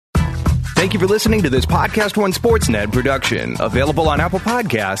Thank you for listening to this Podcast One Sportsnet production, available on Apple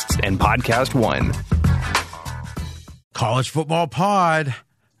Podcasts and Podcast One. College Football Pod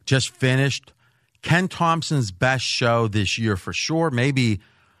just finished Ken Thompson's best show this year for sure. Maybe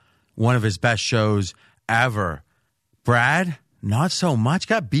one of his best shows ever. Brad, not so much.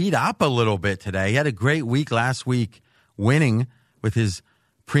 Got beat up a little bit today. He had a great week last week winning with his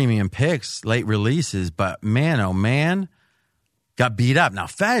premium picks, late releases. But man, oh man, got beat up. Now,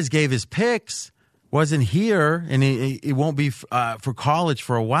 Fez gave his picks, wasn't here, and he won't be for college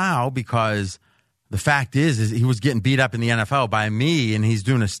for a while because the fact is he was getting beat up in the NFL by me, and he's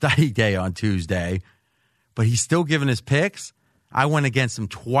doing a study day on Tuesday. But he's still giving his picks. I went against him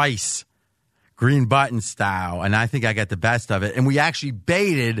twice, green button style, and I think I got the best of it. And we actually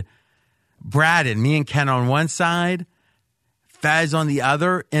baited Brad and me and Ken on one side, Fez on the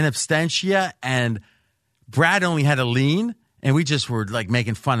other, in absentia, and Brad only had a lean, and we just were like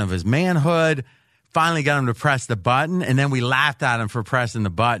making fun of his manhood. Finally got him to press the button, and then we laughed at him for pressing the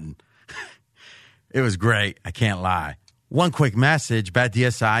button. It was great. I can't lie. One quick message, Bet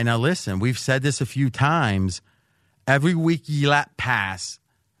DSI. Now listen, we've said this a few times. Every week you let pass,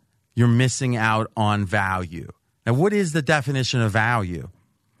 you're missing out on value. Now, what is the definition of value?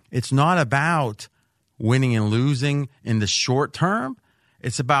 It's not about winning and losing in the short term.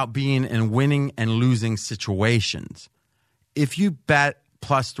 It's about being in winning and losing situations. If you bet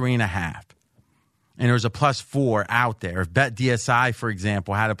plus 3.5, and there's a +4 out there, if Bet DSI, for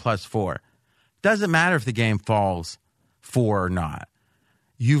example, had a +4, doesn't matter if the game falls 4 or not.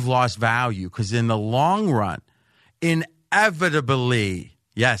 You've lost value because in the long run, inevitably,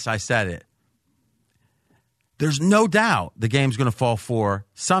 yes, I said it, there's no doubt the game's going to fall 4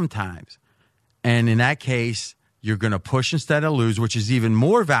 sometimes. And in that case, you're going to push instead of lose, which is even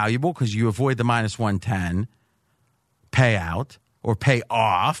more valuable because you avoid the -110 payout or pay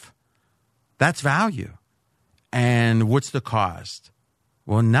off. That's value. And what's the cost?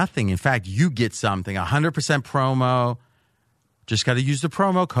 Well, nothing. In fact, you get something, 100% promo. Just got to use the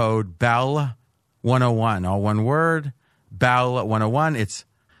promo code BELL101, all one word, BELL101. It's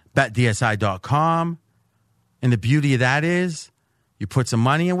betdsi.com. And the beauty of that is you put some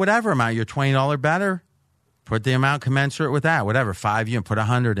money in whatever amount, your $20 better, put the amount commensurate with that, whatever, 5 you and put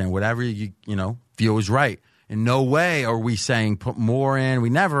 100 in, whatever you feel is right. In no way are we saying put more in. We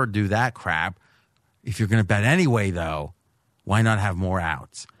never do that crap. If you're going to bet anyway, though, why not have more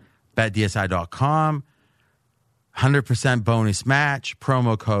outs? BetDSI.com, 100% bonus match,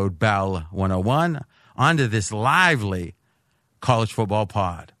 promo code BELL101. On to this lively college football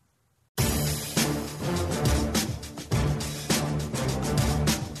pod.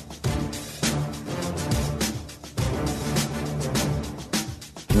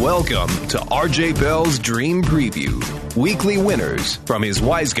 Welcome to RJ Bell's Dream Preview. Weekly winners from his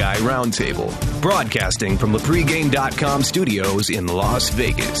Wise Guy Roundtable. Broadcasting from the pregame.com studios in Las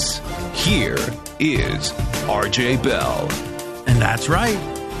Vegas. Here is RJ Bell. And that's right.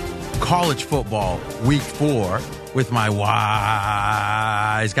 College football week 4 with my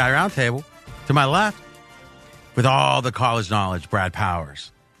Wise Guy Roundtable. To my left, with all the college knowledge, Brad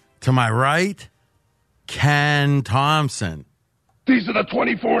Powers. To my right, Ken Thompson. These are the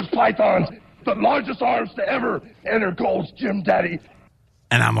 24th pythons, the largest arms to ever enter Gold's Gym Daddy.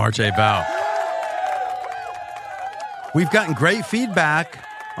 And I'm RJ Bell. We've gotten great feedback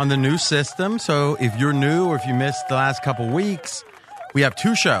on the new system, so if you're new or if you missed the last couple weeks, we have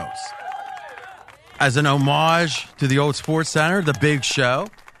 2 shows. As an homage to the old Sports Center, the big show,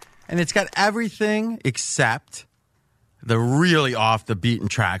 and it's got everything except the really off the beaten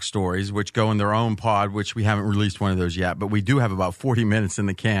track stories, which go in their own pod, which we haven't released one of those yet, but we do have about 40 minutes in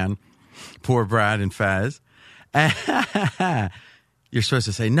the can. Poor Brad and Fez. You're supposed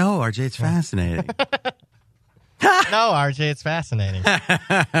to say, no, RJ, it's fascinating. No, RJ, it's fascinating.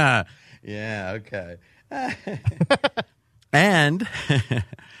 Yeah, okay. And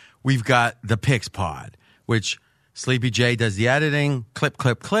we've got the Picks pod, which Sleepy J does the editing, clip.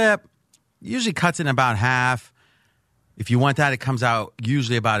 Usually cuts in about half. If you want that, it comes out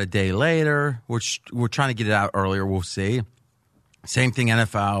usually about a day later, which we're trying to get it out earlier. We'll see. Same thing,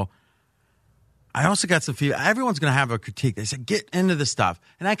 NFL. I also got some feedback. Everyone's going to have a critique. They said, get into the stuff.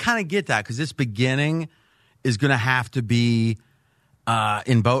 And I kind of get that because this beginning is going to have to be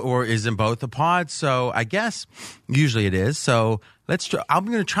in both the pods. So I guess usually it is. So I'm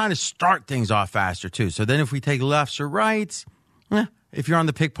going to try to start things off faster too. So then if we take lefts or rights, if you're on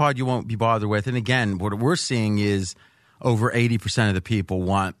the pick pod, you won't be bothered with. And again, what we're seeing is over 80% of the people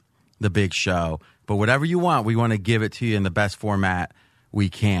want the big show. But whatever you want, we want to give it to you in the best format we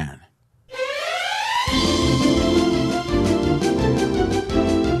can.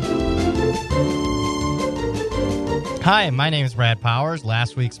 Hi, my name is Brad Powers.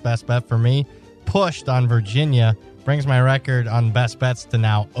 Last week's best bet for me, pushed on Virginia, brings my record on best bets to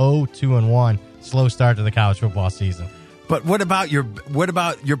now 0-2-1. Slow start to the college football season. But what about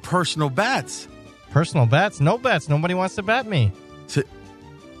your personal bets? Personal bets? No bets. Nobody wants to bet me.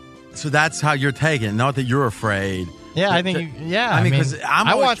 So that's how you're taking it. Not that you're afraid. Yeah, I think. I mean, because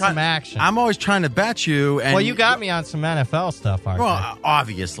I want some action. I'm always trying to bet you. And well, you got me on some NFL stuff, RJ. Well,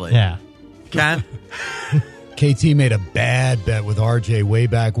 obviously. Yeah. Ken? KT made a bad bet with RJ way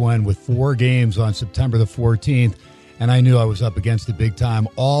back when with 4 games on September the 14th, and I knew I was up against the big time.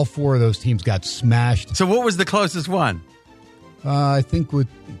 All 4 of those teams got smashed. So what was the closest one? I think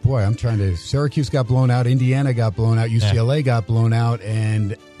Syracuse got blown out, Indiana got blown out, UCLA got blown out,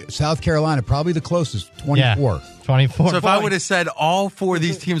 and South Carolina, probably the closest, 24. Yeah, 24 So if I would have said all 4 of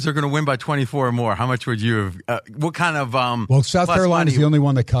these teams are going to win by 24 or more, how much would you have, what kind of Well, South Carolina is the only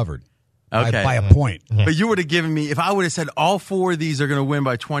one that covered. Okay. By a point. Yeah. But you would have given me, if I would have said all 4 of these are going to win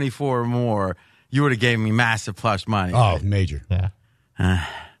by 24 or more, you would have given me massive plus money. Oh, major. Yeah. All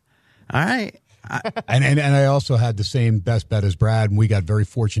right. And I also had the same best bet as Brad, and we got very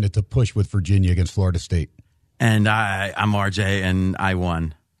fortunate to push with Virginia against Florida State. And I'm RJ, and I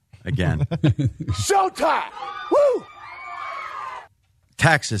won again. Showtime! Woo!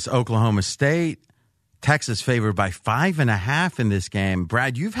 Texas, Oklahoma State. Texas favored by 5.5 in this game.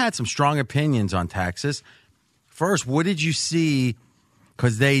 Brad, you've had some strong opinions on Texas. First, what did you see?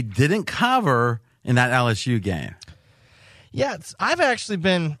 Because they didn't cover in that LSU game. Yeah, I've actually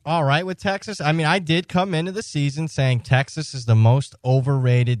been all right with Texas. I mean, I did come into the season saying Texas is the most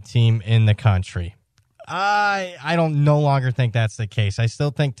overrated team in the country. I don't no longer think that's the case. I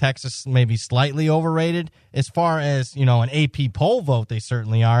still think Texas may be slightly overrated. As far as, an AP poll vote, they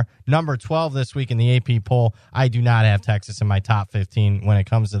certainly are. Number 12 this week in the AP poll. I do not have Texas in my top 15 when it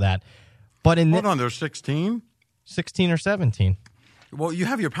comes to that. But Hold on, they're 16? 16 or 17. Well, you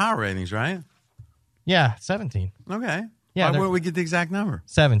have your power ratings, right? Yeah, 17. Okay. Yeah, Why wouldn't we get the exact number?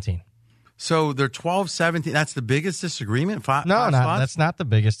 17. So they're 12, 17. That's the biggest disagreement? That's not the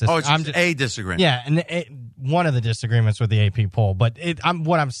biggest disagreement. Oh, it's just a disagreement. Yeah, and one of the disagreements with the AP poll. But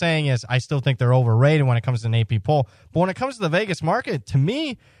what I'm saying is I still think they're overrated when it comes to an AP poll. But when it comes to the Vegas market, to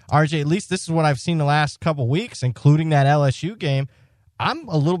me, RJ, at least this is what I've seen the last couple weeks, including that LSU game, I'm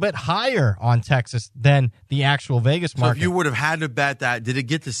a little bit higher on Texas than the actual Vegas market. So if you would have had to bet that, did it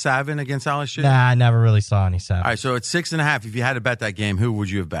get to 7 against LSU? Nah, I never really saw any 7. All right, so it's 6.5. If you had to bet that game, who would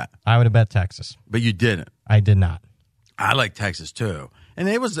you have bet? I would have bet Texas. But you didn't. I did not. I like Texas too, and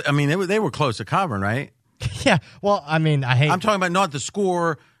they were close to covering, right? Yeah. Well, I mean, I'm talking about not the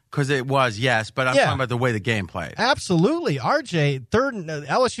score. Because it was, yes, but I'm talking about the way the game played. Absolutely. RJ,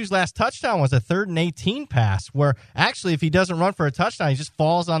 LSU's last touchdown was a 3rd and 18 pass where actually if he doesn't run for a touchdown, he just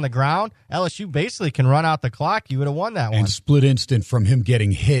falls on the ground. LSU basically can run out the clock. You would have won that one. And split instant from him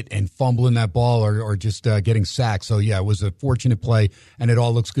getting hit and fumbling that ball or just getting sacked. So, yeah, it was a fortunate play, and it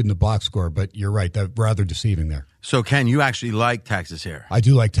all looks good in the box score. But you're right, that's rather deceiving there. So, Ken, you actually like Texas here. I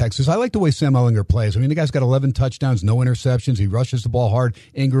do like Texas. I like the way Sam Ehlinger plays. I mean, the guy's got 11 touchdowns, no interceptions. He rushes the ball hard.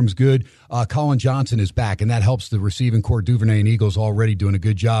 Ingram's good. Colin Johnson is back, and that helps the receiving core. Duvernay and Eagles already doing a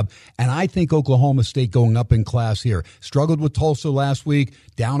good job. And I think Oklahoma State going up in class here. Struggled with Tulsa last week,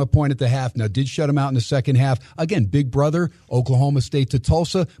 down a point at the half. Now, did shut him out in the second half. Again, big brother, Oklahoma State to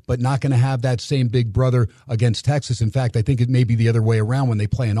Tulsa, but not going to have that same big brother against Texas. In fact, I think it may be the other way around when they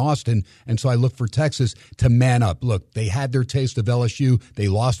play in Austin. And so I look for Texas to man up. Look, they had their taste of LSU. They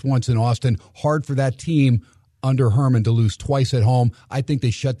lost once in Austin. Hard for that team under Herman to lose twice at home. I think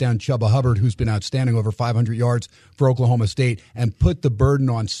they shut down Chuba Hubbard, who's been outstanding, over 500 yards for Oklahoma State, and put the burden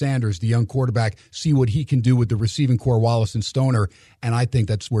on Sanders, the young quarterback, see what he can do with the receiving core, Wallace and Stoner, and I think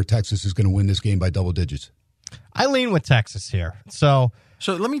that's where Texas is going to win this game by double digits. I lean with Texas here. So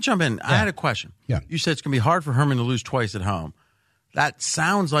let me jump in. Yeah. I had a question. Yeah. You said it's going to be hard for Herman to lose twice at home. That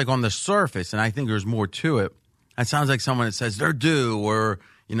sounds like on the surface, and I think there's more to it. That sounds like someone that says they're due, or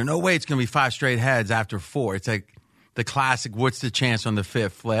no way it's going to be 5 straight heads after 4. It's like the classic, what's the chance on the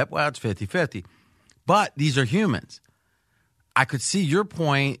 5th flip? Well, it's 50-50. But these are humans. I could see your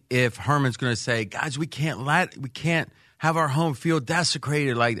point if Herman's going to say, guys, we can't have our home field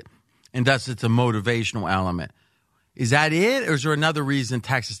desecrated and thus it's a motivational element. Is that it, or is there another reason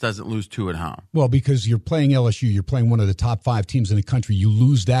Texas doesn't lose 2 at home? Well, because you're playing LSU, you're playing one of the top 5 teams in the country. You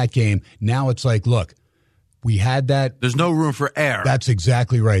lose that game. Now it's like, look, we had that. There's no room for error. That's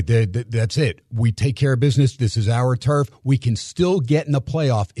exactly right. That's it. We take care of business. This is our turf. We can still get in the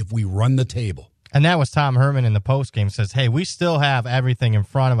playoff if we run the table. And that was Tom Herman in the postgame says, hey, we still have everything in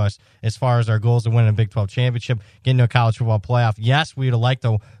front of us as far as our goals to win a Big 12 championship, getting to a college football playoff. Yes, we would have liked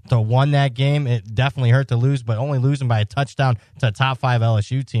to won that game. It definitely hurt to lose, but only losing by a touchdown to a top 5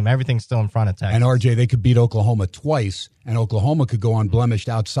 LSU team. Everything's still in front of Texas. And, RJ, they could beat Oklahoma twice, and Oklahoma could go unblemished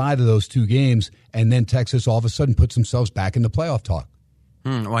outside of those 2 games, and then Texas all of a sudden puts themselves back in the playoff talk.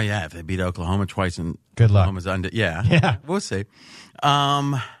 Well, yeah, if they beat Oklahoma twice and good luck. Oklahoma's under, yeah, we'll see.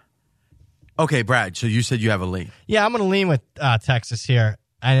 Okay, Brad, so you said you have a lean. Yeah, I'm going to lean with Texas here,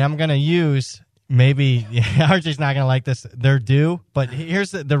 and I'm going to use maybe RJ's not going to like this. They're due, but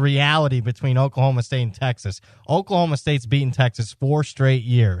here's the reality between Oklahoma State and Texas. Oklahoma State's beaten Texas 4 straight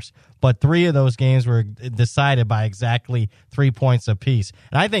years, but 3 of those games were decided by exactly 3 points apiece.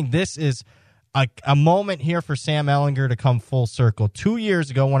 And I think this is a moment here for Sam Ehlinger to come full circle. 2 years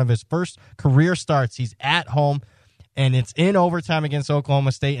ago, one of his first career starts, he's at home, and it's in overtime against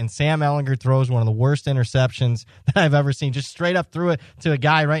Oklahoma State, and Sam Ehlinger throws one of the worst interceptions that I've ever seen. Just straight up threw it to a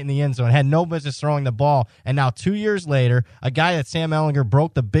guy right in the end zone. Had no business throwing the ball. And now 2 years later, a guy that Sam Ehlinger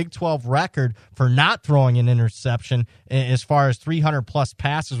broke the Big 12 record for not throwing an interception as far as 300-plus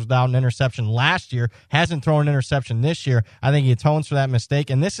passes without an interception last year, hasn't thrown an interception this year. I think he atones for that mistake.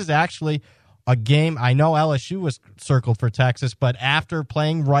 And this is actually a game, I know LSU was circled for Texas, but after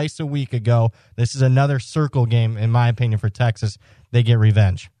playing Rice a week ago, this is another circle game, in my opinion, for Texas. They get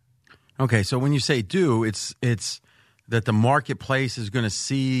revenge. Okay, so when you say due, it's that the marketplace is going to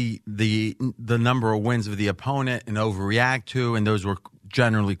see the number of wins of the opponent and overreact to, and those were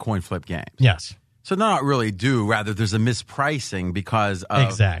generally coin flip games. Yes. So they're not really due. Rather, there's a mispricing because of...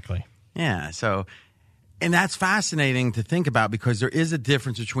 Exactly. Yeah, so... And that's fascinating to think about because there is a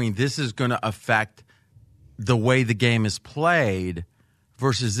difference between this is going to affect the way the game is played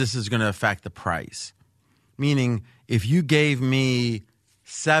versus this is going to affect the price. Meaning, if you gave me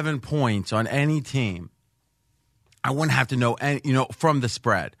 7 points on any team, I wouldn't have to know any, from the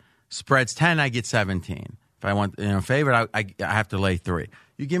spread. Spread's 10, I get 17. If I want favorite, I have to lay 3.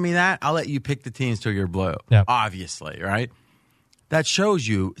 You give me that, I'll let you pick the teams till you're blue. Yep. Obviously, right? That shows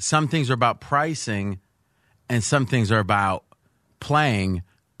you some things are about pricing and some things are about playing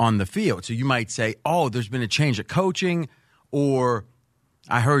on the field. So you might say, oh, there's been a change of coaching, or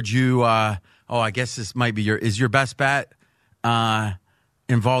I heard you, I guess this might be is your best bet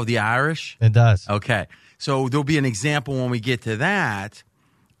involve the Irish? It does. Okay. So there'll be an example when we get to that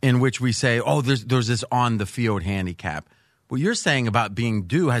in which we say, oh, there's this on-the-field handicap. What you're saying about being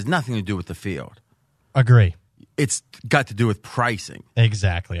due has nothing to do with the field. Agree. It's got to do with pricing.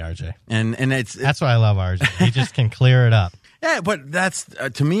 Exactly, RJ. And that's why I love RJ. He just can clear it up. Yeah, but that's,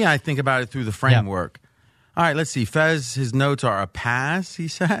 to me, I think about it through the framework. Yep. All right, let's see. Fez, his notes are a pass, he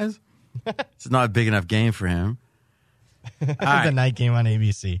says. It's not a big enough game for him. The night game on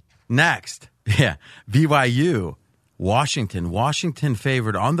ABC. Next, BYU, Washington. Washington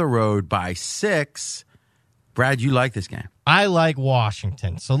favored on the road by 6. Brad, you like this game. I like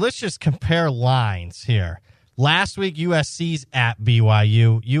Washington. So let's just compare lines here. Last week, USC's at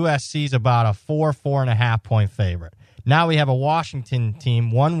BYU. USC's about a 4.5 point favorite. Now we have a Washington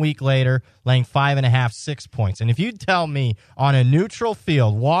team 1 week later laying 5.5, 6 points. And if you tell me on a neutral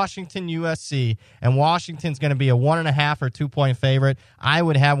field, Washington, USC, and Washington's going to be a 1.5 or 2 point favorite, I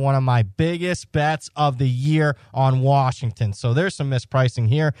would have one of my biggest bets of the year on Washington. So there's some mispricing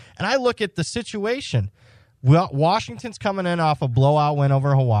here. And I look at the situation. Well, Washington's coming in off a blowout win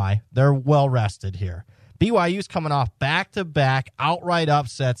over Hawaii. They're well rested here. BYU's coming off back-to-back outright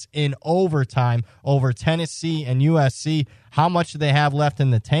upsets in overtime over Tennessee and USC. How much do they have left in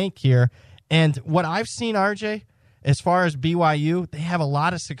the tank here? And what I've seen, RJ, as far as BYU, they have a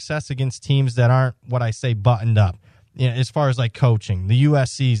lot of success against teams that aren't, what I say, buttoned up. As far as like coaching, the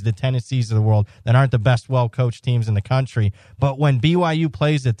USCs, the Tennessees of the world that aren't the best well-coached teams in the country. But when BYU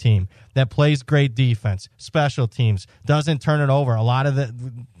plays a team that plays great defense, special teams, doesn't turn it over, a lot of the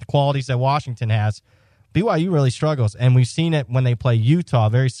qualities that Washington has, BYU really struggles, and we've seen it when they play Utah, a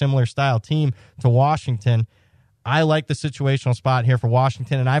very similar style team to Washington. I like the situational spot here for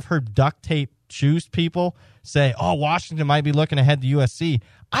Washington, and I've heard duct tape shoes people say, oh, Washington might be looking ahead to USC.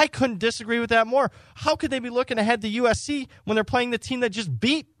 I couldn't disagree with that more. How could they be looking ahead to USC when they're playing the team that just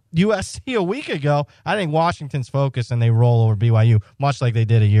beat USC a week ago? I think Washington's focused, and they roll over BYU, much like they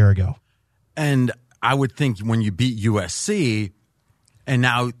did a year ago. And I would think when you beat USC, and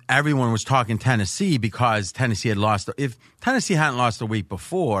now everyone was talking Tennessee because Tennessee had lost. If Tennessee hadn't lost the week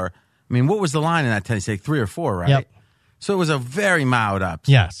before, I mean, what was the line in that Tennessee? 3 or 4, right? Yep. So it was a very mild upset.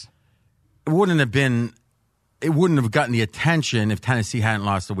 Yes. It wouldn't have gotten the attention if Tennessee hadn't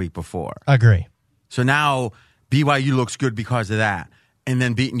lost the week before. Agree. So now BYU looks good because of that. and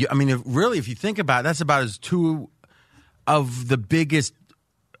then beating you. I mean, if you think about it, that's about as two of the biggest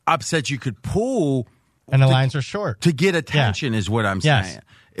upsets you could pull. And the lines are short. To get attention is what I'm saying.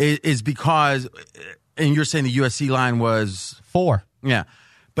 Is because, and you're saying the USC line was 4. Yeah.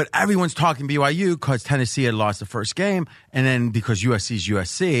 But everyone's talking BYU because Tennessee had lost the first game, and then because USC's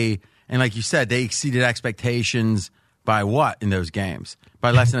USC, and like you said, they exceeded expectations by what in those games?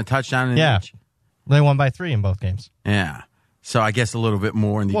 By less than a touchdown in each? They won by 3 in both games. Yeah. So I guess a little bit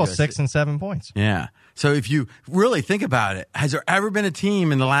more in the USC. 6 and 7 points. Yeah. So if you really think about it, has there ever been a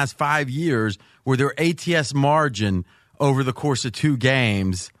team in the last 5 years where their ATS margin over the course of 2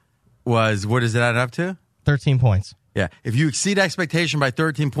 games was, what does it add up to? 13 points. Yeah. If you exceed expectation by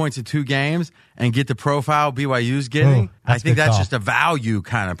 13 points in 2 games and get the profile BYU's getting, I think that's just a value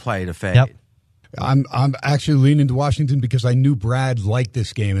kind of play to fade. Yep. I'm actually leaning to Washington because I knew Brad liked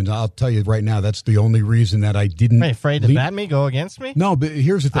this game, and I'll tell you right now, that's the only reason that I didn't. Are you afraid to bet me, go against me? No, but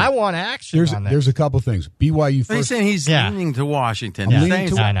here's the thing. I want action on that. There's a couple things. BYU first. He's saying he's leaning to Washington.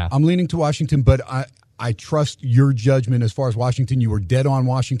 I'm leaning to Washington, but I trust your judgment as far as Washington. You were dead on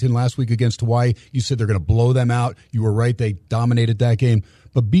Washington last week against Hawaii. You said they're going to blow them out. You were right. They dominated that game.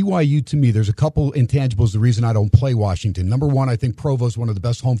 But BYU, to me, there's a couple intangibles the reason I don't play Washington. Number one, I think Provo is one of the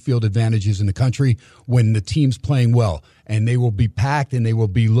best home field advantages in the country when the team's playing well. And they will be packed, and they will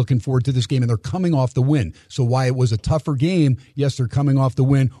be looking forward to this game, and they're coming off the win. So while it was a tougher game, yes, they're coming off the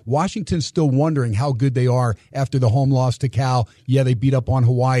win. Washington's still wondering how good they are after the home loss to Cal. Yeah, they beat up on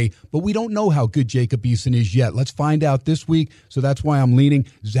Hawaii, but we don't know how good Jacob Eason is yet. Let's find out this week, so that's why I'm leaning.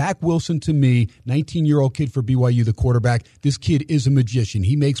 Zach Wilson, to me, 19-year-old kid for BYU, the quarterback. This kid is a magician.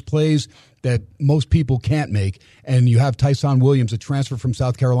 He makes plays that most people can't make, and you have Tyson Williams, a transfer from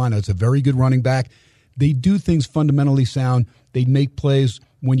South Carolina. It's a very good running back. They do things fundamentally sound. They make plays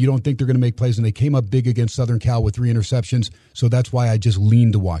when you don't think they're going to make plays, and they came up big against Southern Cal with 3 interceptions, so that's why I just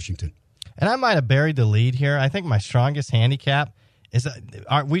leaned to Washington. And I might have buried the lead here. I think my strongest handicap is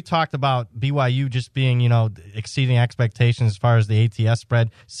we talked about BYU just being, exceeding expectations as far as the ATS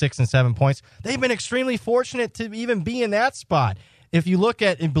spread, 6 and 7 points. They've been extremely fortunate to even be in that spot. If you look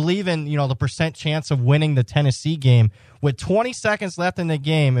at and believe in, the percent chance of winning the Tennessee game, with 20 seconds left in the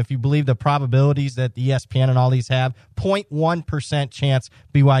game, if you believe the probabilities that the ESPN and all these have, 0.1% chance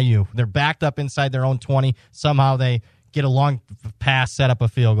BYU. They're backed up inside their own 20. Somehow they get a long pass, set up a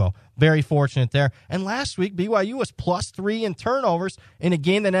field goal. Very fortunate there. And last week, BYU was +3 in turnovers in a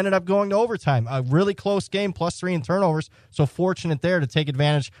game that ended up going to overtime. A really close game, +3 in turnovers. So fortunate there to take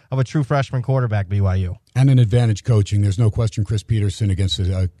advantage of a true freshman quarterback, BYU. And an advantage coaching. There's no question Chris Peterson against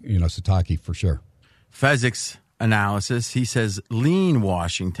Sataki for sure. Fezzik's analysis, he says lean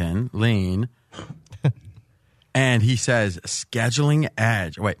Washington, lean. And he says scheduling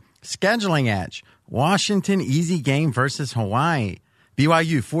edge. Washington easy game versus Hawaii.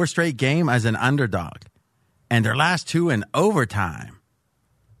 BYU 4 straight game as an underdog. And their last 2 in overtime.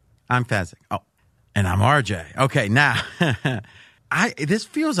 I'm Fezzik. Oh, and I'm RJ. Okay, now this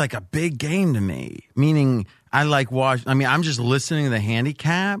feels like a big game to me. Meaning I like I'm just listening to the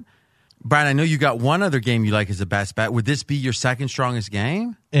handicap. Brian, I know you got one other game you like as a best bet. Would this be your second strongest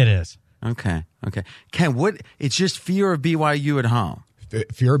game? It is. Okay. Ken, it's just fear of BYU at home.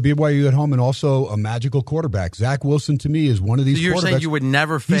 Fear of BYU at home, and also a magical quarterback. Zach Wilson, to me, is one of these quarterbacks. So you're saying you would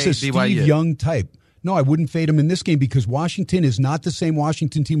never fade BYU? He's a Steve Young type. No, I wouldn't fade him in this game because Washington is not the same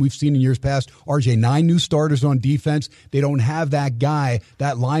Washington team we've seen in years past. RJ, 9 new starters on defense. They don't have that guy,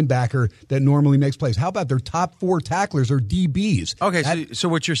 that linebacker that normally makes plays. How about their top 4 tacklers are DBs? Okay, so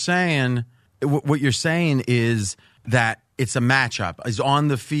what you're saying is that it's a matchup. Is on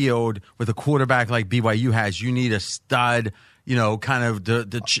the field with a quarterback like BYU has, you need a stud, kind of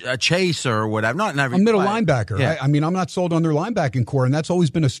a chaser or whatever. Not in every middle play. Linebacker. Yeah. I'm not sold on their linebacking core, and that's always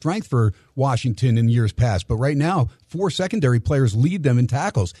been a strength for Washington in years past. But right now, 4 secondary players lead them in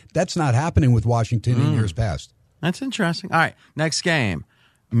tackles. That's not happening with Washington in years past. That's interesting. All right, next game,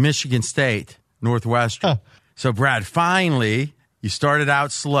 Michigan State, Northwestern. So, Brad, finally, you started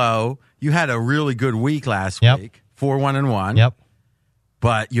out slow. You had a really good week last week, 4-1-1. Yep.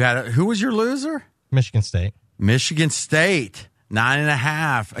 But you had who was your loser? Michigan State,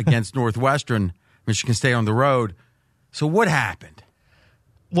 9.5 against Northwestern. Michigan State on the road. So what happened?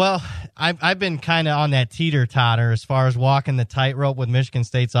 Well, I've been kind of on that teeter-totter as far as walking the tightrope with Michigan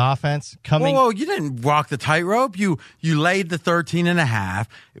State's offense. Whoa, you didn't walk the tightrope. You laid the 13.5,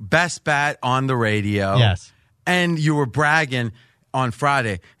 best bet on the radio. Yes. And you were bragging on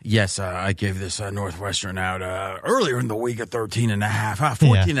Friday. Yes, I gave this Northwestern out earlier in the week at 13.5.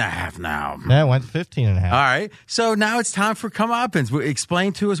 14.5 now. That went 15.5. All right. So now it's time for comeuppance.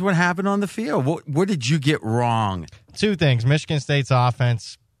 Explain to us what happened on the field. What did you get wrong? Two things. Michigan State's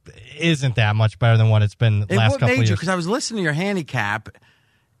offense isn't that much better than what it's been the last couple of years. Because I was listening to your handicap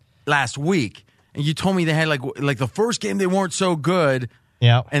last week, and you told me they had like the first game they weren't so good.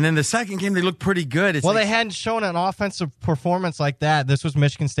 Yeah. And then the second game they looked pretty good. They hadn't shown an offensive performance like that. This was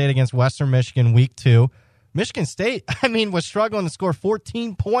Michigan State against Western Michigan week 2. Michigan State, was struggling to score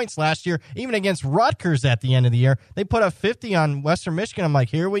 14 points last year, even against Rutgers at the end of the year. They put up 50 on Western Michigan. I'm like,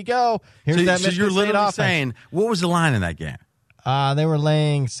 here we go. Here's that Michigan you're State literally offense. saying, what was the line in that game? They were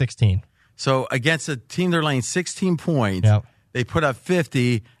laying 16. So against a team they're laying 16 points, they put up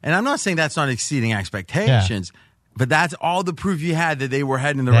 50. And I'm not saying that's not exceeding expectations, but that's all the proof you had that they were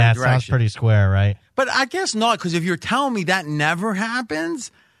heading in the right direction. That sounds pretty square, right? But I guess not, because if you're telling me that never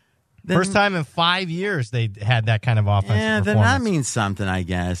happens... First time in 5 years they had that kind of offensive performance. Then that means something, I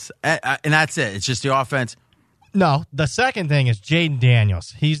guess. And that's it. It's just the offense. No, the second thing is Jaden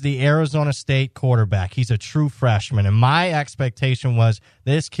Daniels. He's the Arizona State quarterback. He's a true freshman, and my expectation was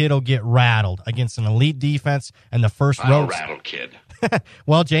this kid will get rattled against an elite defense and the first road. Rattled kid.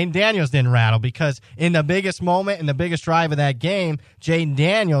 Well, Jaden Daniels didn't rattle because in the biggest moment, in the biggest drive of that game, Jaden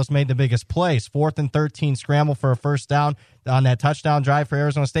Daniels made the biggest plays. 4th and 13 scramble for a first down on that touchdown drive for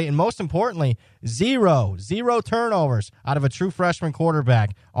Arizona State. And most importantly, zero turnovers out of a true freshman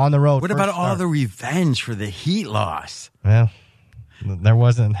quarterback on the road. What about all the revenge for the Heat loss? Well, there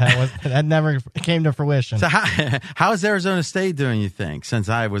wasn't. That never came to fruition. So how's Arizona State doing, you think, since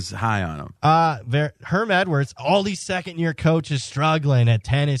I was high on them? Herm Edwards, all these second-year coaches struggling at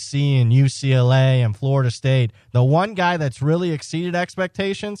Tennessee and UCLA and Florida State. The one guy that's really exceeded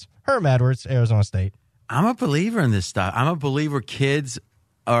expectations, Herm Edwards, Arizona State. I'm a believer in this stuff. I'm a believer kids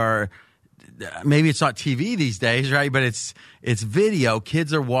are... Maybe it's not TV these days, right? But it's video.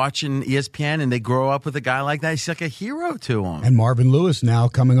 Kids are watching ESPN, and they grow up with a guy like that. He's like a hero to them. And Marvin Lewis now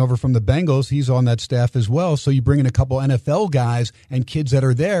coming over from the Bengals. He's on that staff as well. So you bring in a couple NFL guys and kids that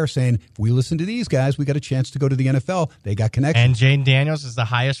are there saying, if we listen to these guys, we got a chance to go to the NFL. They got connections. And Jaden Daniels is the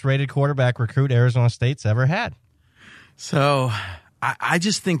highest-rated quarterback recruit Arizona State's ever had. So I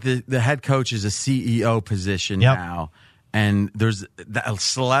just think the head coach is a CEO position now. And there's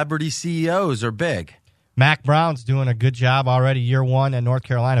celebrity CEOs are big. Mac Brown's doing a good job already year 1 at North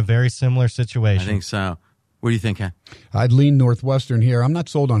Carolina. Very similar situation. I think so. What do you think, Ken? I'd lean Northwestern here. I'm not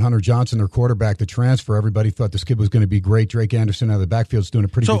sold on Hunter Johnson, their quarterback, the transfer. Everybody thought this kid was going to be great. Drake Anderson out of the backfield's doing a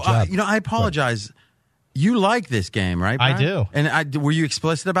pretty good job. I apologize. You like this game, right, Brian? I do. And were you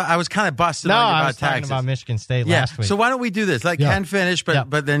explicit about it? I was kind of busted on you about I was Texas. talking about Michigan State last week. So why don't we do this? Ken finish,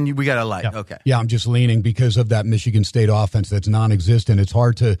 but then we got to like. Yeah. Okay. Yeah, I'm just leaning because of that Michigan State offense that's non-existent. It's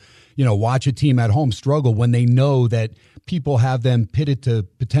hard to, watch a team at home struggle when they know that people have them pitted to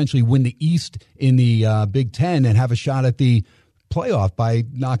potentially win the East in the Big Ten and have a shot at the playoff by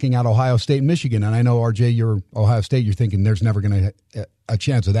knocking out Ohio State and Michigan. And I know, RJ, you're Ohio State. You're thinking there's never going to a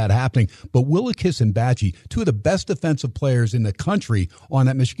chance of that happening. But Willikis and Bachie, two of the best defensive players in the country on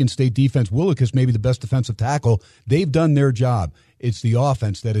that Michigan State defense. Willikis maybe the best defensive tackle. They've done their job. It's the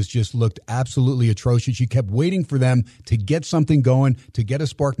offense that has just looked absolutely atrocious. You kept waiting for them to get something going, to get a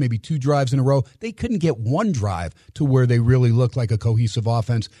spark, maybe 2 drives in a row. They couldn't get 1 drive to where they really looked like a cohesive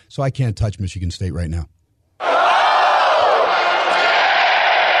offense. So I can't touch Michigan State right now.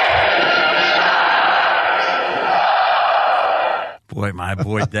 Boy, my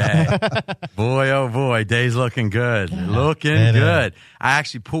boy, Day. Boy, oh boy, Day's looking good. Looking good. I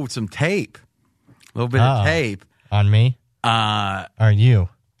actually pulled some tape. A little bit of tape. On me? Or you?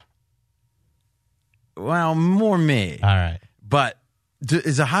 Well, more me. All right. But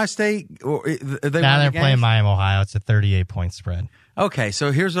is Ohio State... Now they're playing Miami, Ohio. It's a 38-point spread. Okay,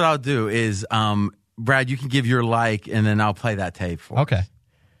 so here's what I'll do is, Brad, you can give your like, and then I'll play that tape for us. Okay.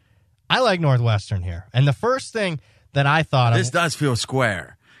 I like Northwestern here. And the first thing that I thought this does feel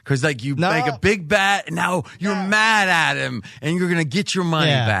square because you make a big bet and now you're mad at him and you're going to get your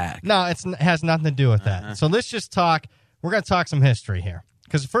money back. No, it has nothing to do with that. So let's just talk. We're going to talk some history here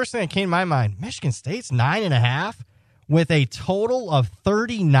because the first thing that came to my mind, Michigan State's 9.5 with a total of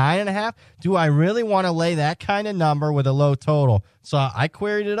 39.5. Do I really want to lay that kind of number with a low total? So I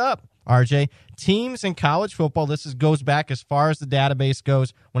queried it up, RJ. Teams in college football, goes back as far as the database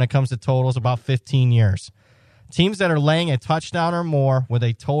goes when it comes to totals, about 15 years. Teams that are laying a touchdown or more with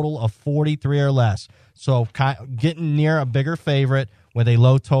a total of 43 or less. So getting near a bigger favorite with a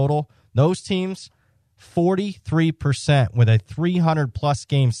low total. Those teams, 43% with a 300-plus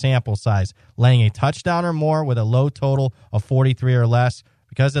game sample size, laying a touchdown or more with a low total of 43 or less.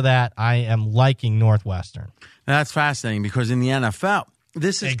 Because of that, I am liking Northwestern. That's fascinating because in the NFL,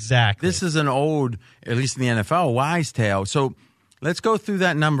 this is an old, at least in the NFL, wise tale. So let's go through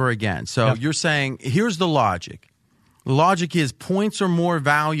that number again. So you're saying, here's the logic. The logic is points are more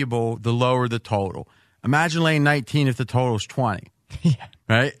valuable the lower the total. Imagine laying 19 if the total is 20. Yeah.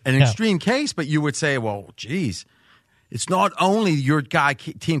 Right? An extreme case, but you would say, well, geez, it's not only your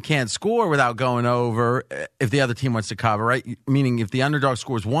team can't score without going over if the other team wants to cover, right? Meaning if the underdog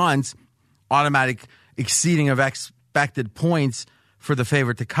scores once, automatic exceeding of expected points for the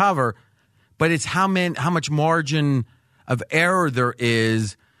favorite to cover, but it's how much margin of error there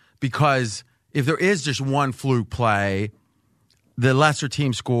is, because if there is just one fluke play, the lesser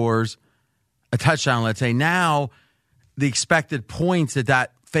team scores a touchdown, let's say. Now, the expected points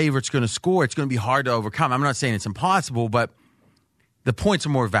that favorite's going to score, it's going to be hard to overcome. I'm not saying it's impossible, but the points are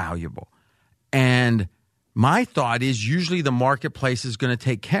more valuable. And my thought is usually the marketplace is going to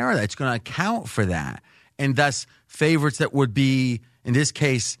take care of that. It's going to account for that. And thus, favorites that would be, in this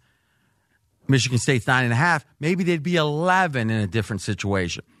case, Michigan State's 9.5, maybe they'd be 11 in a different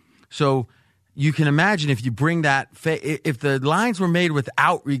situation. So you can imagine if you bring that, if the lines were made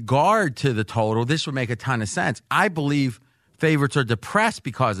without regard to the total, this would make a ton of sense. I believe favorites are depressed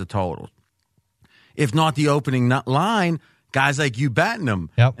because of totals. If not the opening line, guys like you betting them,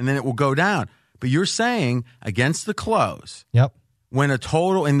 and then it will go down. But you're saying against the close, when the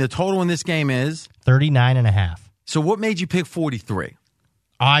total in this game is 39.5. So what made you pick 43?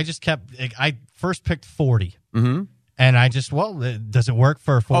 I first picked 40. Mm-hmm. And I just, does it work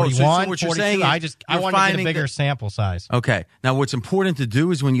for 41, so what you're 42? Saying I want to get a bigger sample size. Okay. Now, what's important to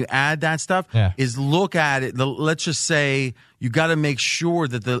do is when you add that stuff is look at it. Let's just say you got to make sure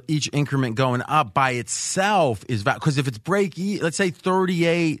that each increment going up by itself is valid. Because if it's let's say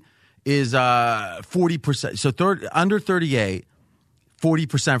 38 is 40%. So under 38,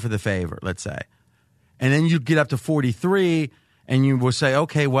 40% for the favorite, let's say. And then you get up to 43 and you will say,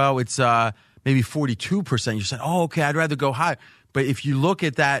 okay, well, it's maybe 42%. You said, oh, okay, I'd rather go higher. But if you look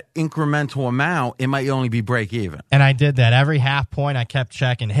at that incremental amount, it might only be break even. And I did that. Every half point I kept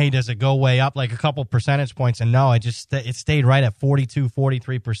checking, hey, does it go way up like a couple percentage points? And no, it stayed right at 42,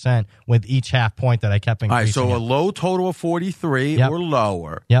 43% with each half point that I kept increasing. All right, so a low total of 43 or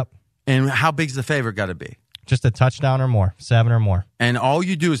lower. Yep. And how big's the favorite got to be? Just a touchdown or more, 7 or more. And all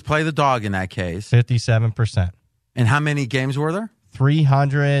you do is play the dog in that case. 57%. And how many games were there?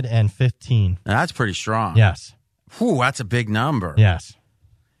 315. Now, that's pretty strong. Yes. Whew, that's a big number. Yes.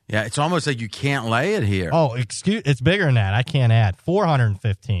 Yeah, it's almost like you can't lay it here. Oh, it's bigger than that. I can't add.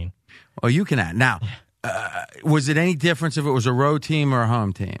 415. Oh, you can add. Now, was it any difference if it was a road team or a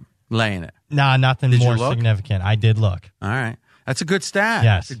home team laying it? Nah, nothing more significant. I did look. All right. That's a good stat.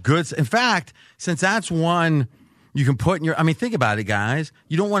 Yes. In fact, since that's one you can put in your, think about it, guys.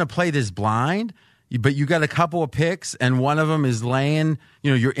 You don't want to play this blind, but you got a couple of picks, and one of them is laying,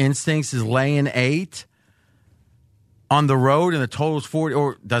 your instincts is laying 8 on the road, and the total's 40,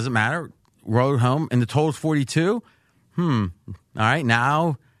 or doesn't matter, road, home, and the total's 42. All right,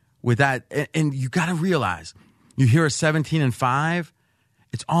 now with that, and you got to realize, you hear a 17-5,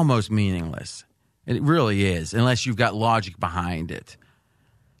 it's almost meaningless. It really is, unless you've got logic behind it.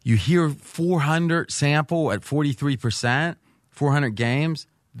 You hear 400 sample at 43%, 400 games,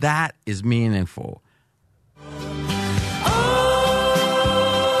 that is meaningful.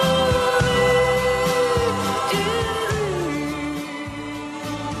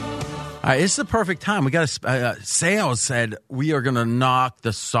 All right, it's the perfect time. We got sales said we are going to knock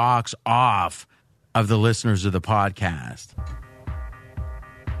the socks off of the listeners of the podcast.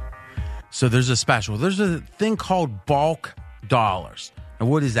 So there's a special. There's a thing called bulk dollars. And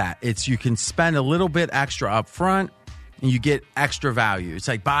what is that? It's you can spend a little bit extra up front and you get extra value. It's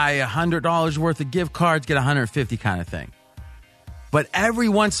like buy $100 worth of gift cards, get $150 kind of thing. But every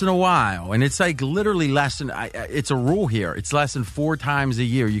once in a while, and it's like literally less than, it's a rule here. It's less than 4 times a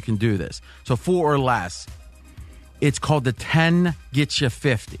year you can do this. So 4 or less. It's called the 10 Gets You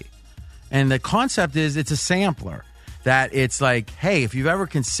 50. And the concept is it's a sampler. That it's like, hey, if you've ever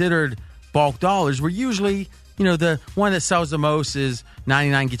considered bulk dollars, we're usually, the one that sells the most is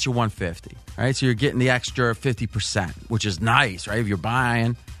 99 gets you 150, right? So you're getting the extra 50%, which is nice, right? If you're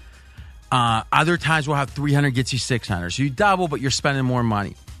buying. Other times we'll have 300 gets you 600. So you double, but you're spending more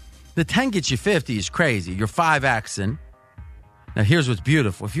money. The 10 gets you 50 is crazy. You're 5Xing. Now here's what's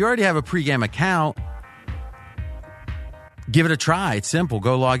beautiful. If you already have a pregame account, give it a try. It's simple.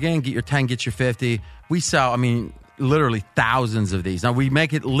 Go log in, get your 10 gets you 50. We sell, literally thousands of these. Now, we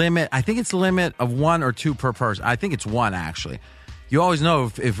make it limit. I think it's a limit of 1 or 2 per person. I think it's 1, actually. You always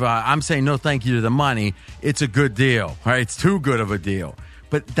know if I'm saying no thank you to the money, it's a good deal, right? It's too good of a deal.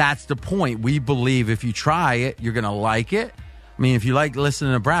 But that's the point. We believe if you try it, you're going to like it. If you like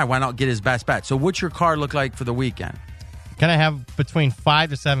listening to Brad, why not get his best bet? So what's your card look like for the weekend? Going to have between 5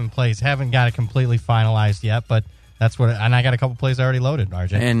 to 7 plays. Haven't got it completely finalized yet, but That's what, and I got a couple plays already loaded,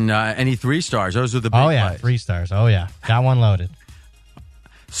 RJ. And any 3-stars. Those are the big plays. 3 stars. Oh, yeah. Got one loaded.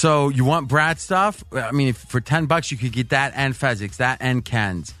 So you want Brad stuff? I mean, for $10, you could get that and Fezzik's, that and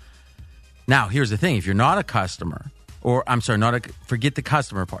Ken's. Now, here's the thing. If you're not a customer, or I'm sorry, forget the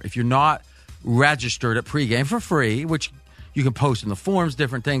customer part. If you're not registered at pregame for free, which you can post in the forums,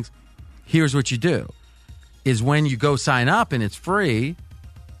 different things, here's what you do. Is when you go sign up and it's free,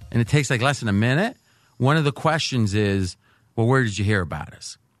 and it takes like less than a minute, one of the questions is, well, where did you hear about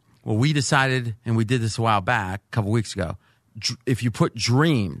us? Well, we decided, and we did this a while back, a couple weeks ago, if you put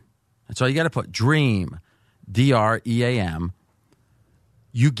DREAM, that's all you got to put, DREAM, DREAM,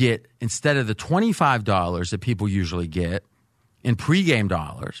 you get, instead of the $25 that people usually get in pregame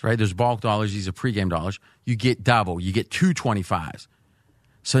dollars, right? There's bulk dollars, these are pregame dollars. You get double. You get 2 $25s.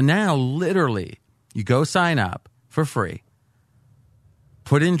 So now, literally, you go sign up for free,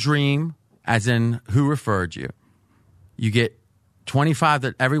 put in DREAM, as in who referred you. You get 25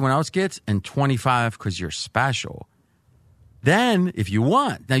 that everyone else gets and 25 because you're special. Then, if you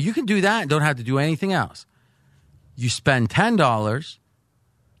want, now you can do that and don't have to do anything else. You spend $10,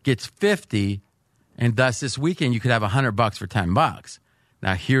 gets 50, and thus this weekend you could have $100 for $10.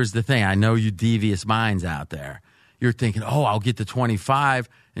 Now, here's the thing. I know you devious minds out there. You're thinking, oh, I'll get the 25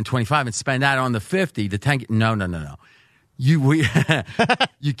 and 25 and spend that on the 50. The 10. No.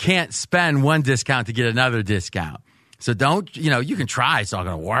 You can't spend one discount to get another discount. So don't, you can try. It's not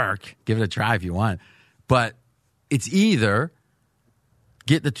going to work. Give it a try if you want. But it's either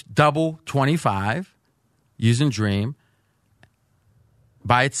get the double 25 using DREAM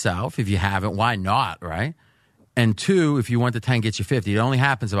by itself. If you haven't, why not, right? And 2, if you want the 10, get you 50. It only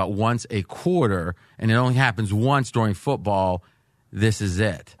happens about once a quarter, and it only happens once during football. This is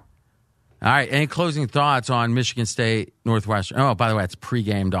it. All right, any closing thoughts on Michigan State, Northwestern? Oh, by the way, it's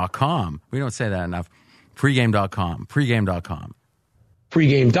pregame.com. We don't say that enough. Pregame.com. Pregame.com.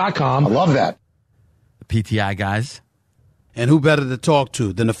 Pregame.com. I love that. The PTI guys. And who better to talk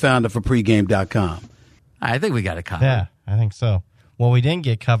to than the founder for pregame.com? I think we got it covered. Yeah, I think so. What we didn't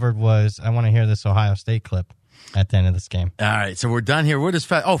get covered was, I want to hear this Ohio State clip at the end of this game. All right, so we're done here. What is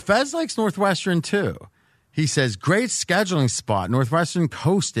Fez? Oh, Fez likes Northwestern too. He says, great scheduling spot. Northwestern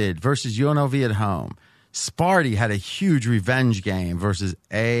coasted versus UNLV at home. Sparty had a huge revenge game versus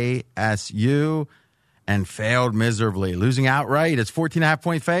ASU and failed miserably, losing outright. It's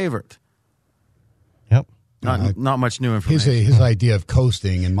 14.5-point favorite. Yep. Not much new information. His idea of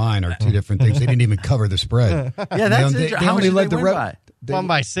coasting and mine are two different things. They didn't even cover the spread. Yeah, that's they how only much led did they win by? Won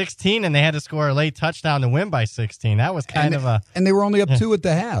by 16, and they had to score a late touchdown to win by 16. That was kind of a... And they were only up 2 at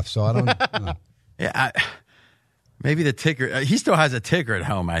the half, so I don't... Yeah, maybe the ticker. He still has a ticker at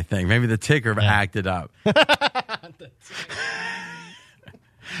home, I think. Maybe the ticker acted up.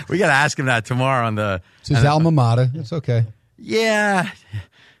 We got to ask him that tomorrow on the... It's his alma mater. It's okay. Yeah.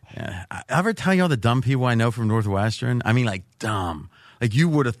 I ever tell you all the dumb people I know from Northwestern? I mean, like, dumb. Like, you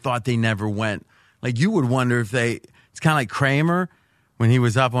would have thought they never went. Like, you would wonder if they... It's kind of like Kramer when he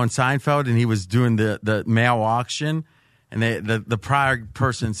was up on Seinfeld and he was doing the mail auction. And the prior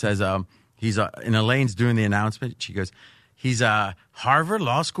person says... He's and Elaine's doing the announcement. She goes, he's a Harvard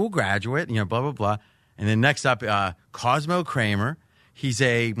Law School graduate, blah, blah, blah. And then next up, Cosmo Kramer. He's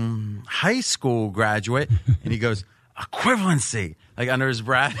a high school graduate. And he goes, equivalency, like under his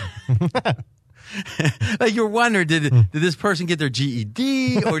breath. Like you're wondering, did this person get their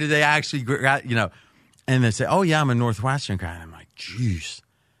GED or did they actually, and they say, oh, yeah, I'm a Northwestern guy. And I'm like, jeez,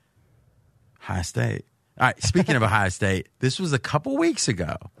 Ohio State. All right, speaking of Ohio State, this was a couple weeks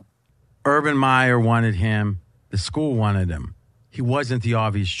ago. Urban Meyer wanted him. The school wanted him. He wasn't the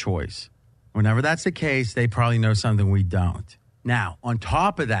obvious choice. Whenever that's the case, they probably know something we don't. Now, on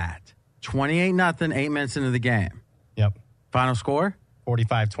top of that, 28-0, 8 minutes into the game. Yep. Final score?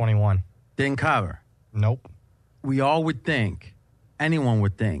 45-21. Didn't cover. Nope. We all would think, anyone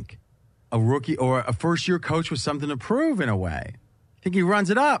would think, a rookie or a first-year coach with something to prove in a way. I think he runs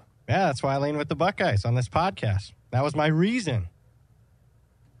it up. Yeah, that's why I lean with the Buckeyes on this podcast. That was my reason.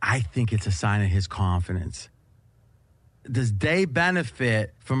 I think it's a sign of his confidence. Does Day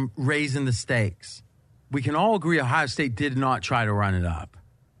benefit from raising the stakes? We can all agree Ohio State did not try to run it up.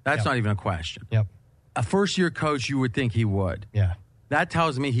 That's not even a question. Yep. A first-year coach, you would think he would. Yeah. That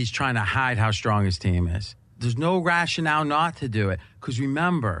tells me he's trying to hide how strong his team is. There's no rationale not to do it. Because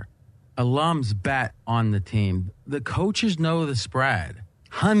remember, alums bet on the team. The coaches know the spread.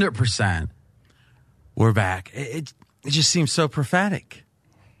 100%. We're back. It just seems so prophetic.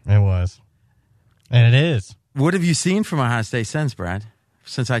 It was. And it is. What have you seen from Ohio State since, Brad?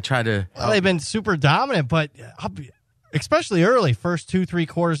 Since I tried to... Well, they've been super dominant, but especially early, first 2-3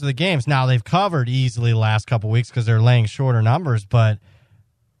 quarters of the games. Now, they've covered easily the last couple weeks because they're laying shorter numbers, but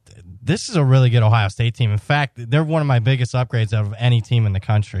this is a really good Ohio State team. In fact, they're one of my biggest upgrades out of any team in the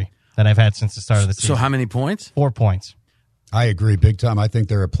country that I've had since the start of the season. So how many points? 4 points. I agree big time. I think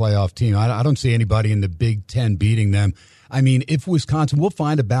they're a playoff team. I don't see anybody in the Big Ten beating them. I mean, if Wisconsin, we'll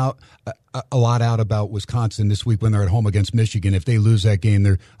find about a lot out about Wisconsin this week when they're at home against Michigan. If they lose that game,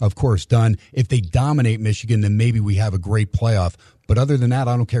 they're, of course, done. If they dominate Michigan, then maybe we have a great playoff. But other than that,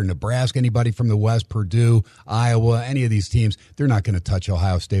 I don't care. Nebraska, anybody from the West, Purdue, Iowa, any of these teams, they're not going to touch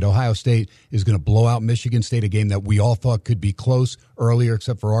Ohio State. Ohio State is going to blow out Michigan State, a game that we all thought could be close earlier,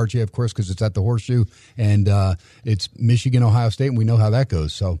 except for RJ, of course, because it's at the Horseshoe. And it's Michigan, Ohio State, and we know how that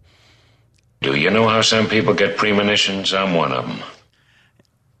goes. So, do you know how some people get premonitions? I'm one of them.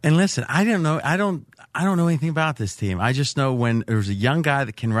 And listen, I don't know anything about this team. I just know when there's a young guy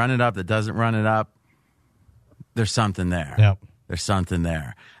that can run it up, that doesn't run it up, there's something there. Yep. There's something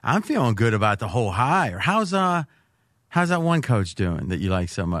there. I'm feeling good about the whole hire. How's that one coach doing that you like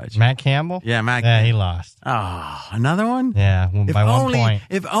so much? Matt Campbell? Yeah, Matt Yeah, Campbell. he lost. Oh, another one? Yeah, by 1 point.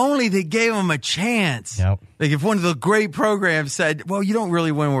 If only they gave him a chance. Yep. Like if one of the great programs said, well, you don't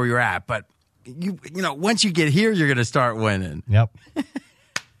really win where you're at, but you know, once you get here, you're going to start winning. Yep.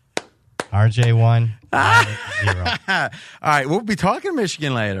 RJ 1, 0. All right, we'll be talking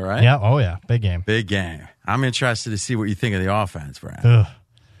Michigan later, right? Yeah, oh yeah, big game. Big game. I'm interested to see what you think of the offense, Brad. Ugh.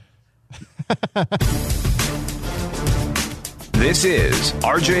 This is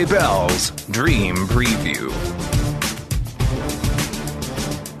RJ Bell's Dream Preview.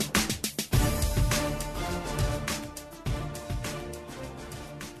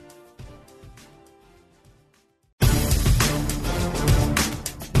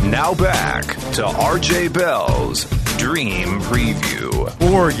 Now back to RJ Bell's Dream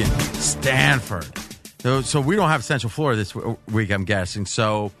Preview. Oregon, Stanford. So we don't have Central Florida this week, I'm guessing.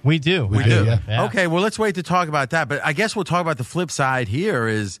 So We do. We do. Yeah. Okay, well, let's wait to talk about that. But I guess we'll talk about the flip side here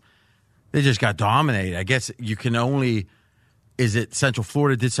is they just got dominated. I guess you can only – is it Central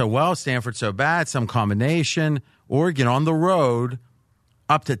Florida did so well, Stanford so bad, some combination. Oregon on the road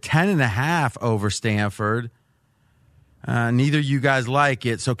up to 10.5 over Stanford. Neither you guys like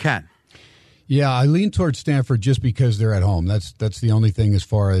it. So, Ken. yeah, I lean towards Stanford just because they're at home. That's the only thing as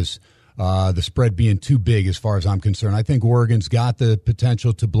far as the spread being too big as far as I'm concerned. I think Oregon's got the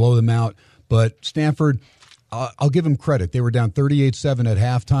potential to blow them out, but Stanford, I'll give them credit. They were down 38-7 at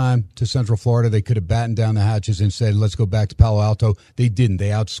halftime to Central Florida. They could have battened down the hatches and said, let's go back to Palo Alto. They didn't. They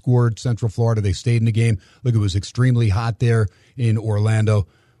outscored Central Florida. They stayed in the game. Look, it was extremely hot there in Orlando.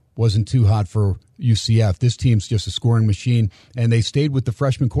 Wasn't too hot for UCF. This team's just a scoring machine, and they stayed with the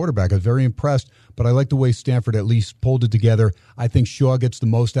freshman quarterback. I was very impressed, but I like the way Stanford at least pulled it together. I think Shaw gets the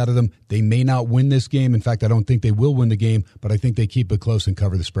most out of them. They may not win this game. In fact, I don't think they will win the game, but I think they keep it close and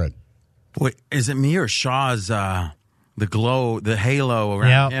cover the spread. Boy, is it me or Shaw's the glow, the halo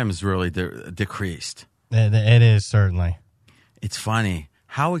around him is really decreased? It is, certainly. It's funny.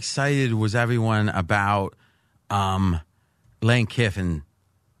 How excited was everyone about Lane Kiffin?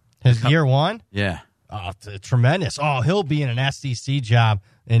 His year one? Yeah. Oh, tremendous. Oh, he'll be in an SEC job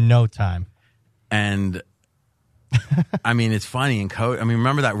in no time. And, I mean, it's funny.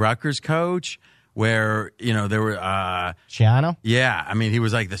 Remember that Rutgers coach where, there were... Chiano? Yeah. I mean, he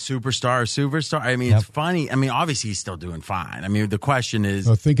was like the superstar. I mean, It's funny. I mean, obviously, he's still doing fine. I mean, the question is...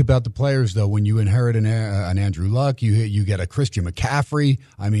 Well, think about the players, though. When you inherit an Andrew Luck, you get a Christian McCaffrey,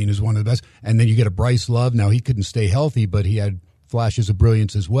 who's one of the best. And then you get a Bryce Love. Now, he couldn't stay healthy, but he had flashes of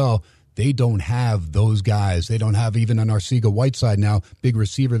brilliance as well. They don't have those guys. They don't have even an Arcega-Whiteside now, big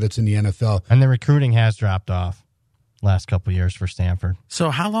receiver that's in the NFL. And the recruiting has dropped off last couple of years for Stanford. So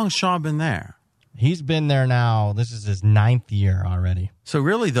how long's Shaw been there? He's been there now. This is his 9th year already. So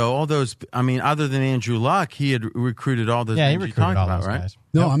really, though, all those, other than Andrew Luck, he had recruited all those names he recruited all about, those right? guys.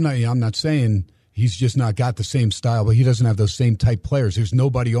 No, I'm not saying he's just not got the same style, but he doesn't have those same type players. There's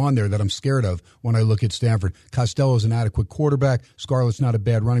nobody on there that I'm scared of when I look at Stanford. Costello's an adequate quarterback. Scarlett's not a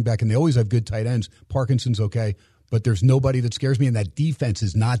bad running back, and they always have good tight ends. Parkinson's okay, but there's nobody that scares me, and that defense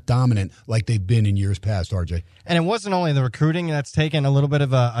is not dominant like they've been in years past, RJ. And it wasn't only the recruiting that's taken a little bit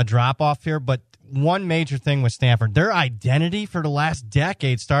of a drop-off here, but one major thing with Stanford, their identity for the last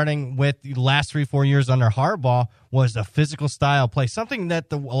decade, starting with the last 3-4 years under Harbaugh, was a physical style play, something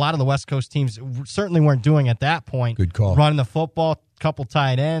that a lot of the West Coast teams certainly weren't doing at that point. Good call. Running the football, couple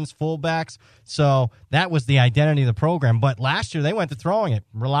tight ends, fullbacks. So that was the identity of the program. But last year they went to throwing it,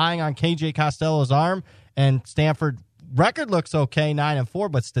 relying on KJ Costello's arm, and Stanford record looks okay,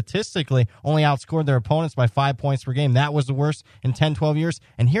 9-4, but statistically only outscored their opponents by 5 points per game. That was the worst in 10, 12 years.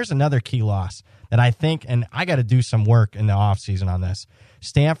 And here's another key loss that I think, and I got to do some work in the offseason on this.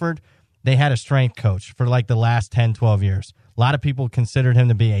 Stanford, they had a strength coach for like the last 10, 12 years. A lot of people considered him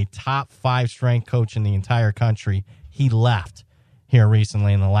to be a top 5 strength coach in the entire country. He left here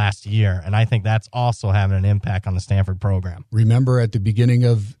recently in the last year, and I think that's also having an impact on the Stanford program. Remember at the beginning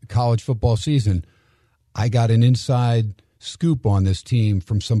of college football season, I got an inside scoop on this team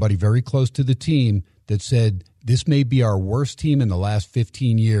from somebody very close to the team that said, this may be our worst team in the last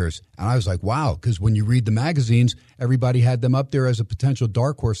 15 years. And I was like, wow, because when you read the magazines, everybody had them up there as a potential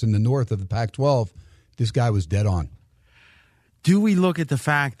dark horse in the north of the Pac-12. This guy was dead on. Do we look at the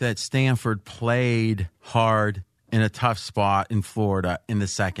fact that Stanford played hard in a tough spot in Florida in the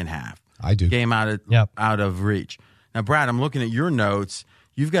second half? I do. Game out of reach. Now, Brad, I'm looking at your notes.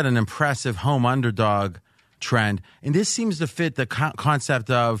 You've got an impressive home underdog trend, and this seems to fit the concept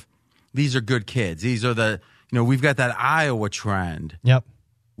of these are good kids. These are the, we've got that Iowa trend,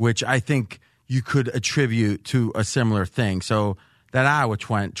 which I think you could attribute to a similar thing. So that Iowa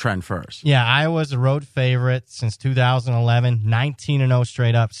trend first. Yeah, Iowa's a road favorite since 2011, 19-0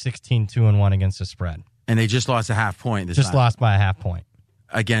 straight up, 16-2-1 against the spread. And they just lost a half point this time. Lost by a half point.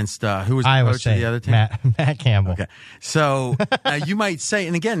 Against who was the Iowa coach State, of the other team? Matt Campbell. Okay. So you might say,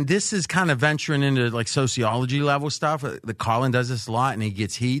 and again, this is kind of venturing into like sociology level stuff. The Colin does this a lot, and he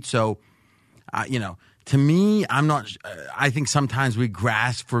gets heat. So, to me, I'm not. I think sometimes we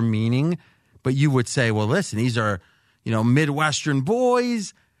grasp for meaning, but you would say, well, listen, these are, Midwestern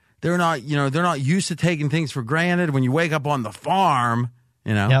boys. They're not, they're not used to taking things for granted. When you wake up on the farm,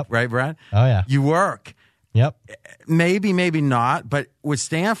 right, Brad? Oh yeah, you work. Yep. Maybe not. But with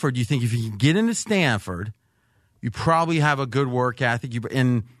Stanford, you think if you can get into Stanford, you probably have a good work ethic.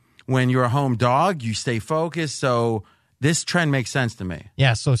 And when you're a home dog, you stay focused. So this trend makes sense to me.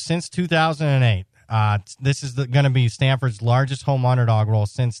 Yeah, so since 2008, this is going to be Stanford's largest home underdog role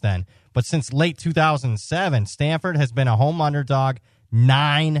since then. But since late 2007, Stanford has been a home underdog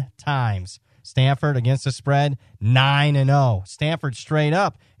 9 times. Stanford against the spread, 9-0. Stanford straight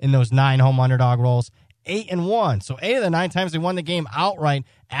up in those 9 home underdog roles, 8-1. So 8 of the 9 times they won the game outright,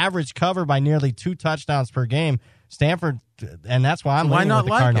 average cover by nearly 2 touchdowns per game. Stanford, and that's why I'm leaning with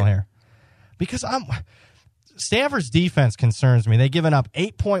the Cardinal here. Because Stanford's defense concerns me. They've given up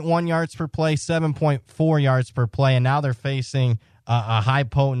 8.1 yards per play, 7.4 yards per play, and now they're facing a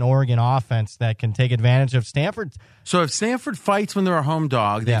high-potent Oregon offense that can take advantage of Stanford. So if Stanford fights when they're a home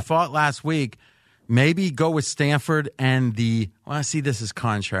dog, they fought last week, maybe go with Stanford and I see this is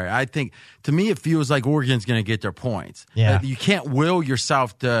contrary. I think, to me, it feels like Oregon's going to get their points. Yeah. You can't will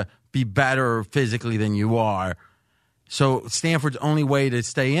yourself to be better physically than you are. So Stanford's only way to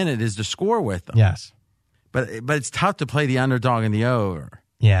stay in it is to score with them. Yes. But it's tough to play the underdog and the over.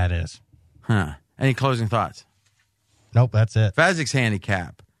 Yeah, it is. Huh. Any closing thoughts? Nope, that's it. Fezzik's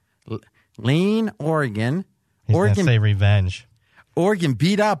handicap. Lean Oregon. He's going to say revenge. Oregon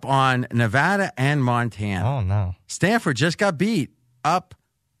beat up on Nevada and Montana. Oh, no. Stanford just got beat up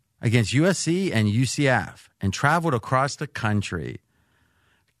against USC and UCF and traveled across the country.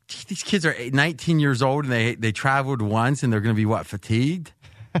 These kids are 19 years old and they traveled once and they're going to be, fatigued?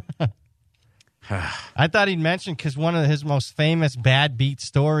 I thought he'd mention, because one of his most famous bad beat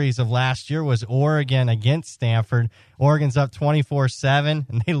stories of last year was Oregon against Stanford. Oregon's up 24-7,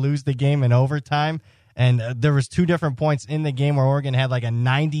 and they lose the game in overtime. And there was 2 different points in the game where Oregon had like a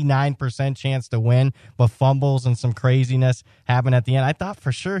 99% chance to win, but fumbles and some craziness happened at the end. I thought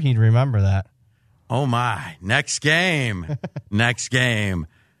for sure he'd remember that. Oh, my. Next game. Next game.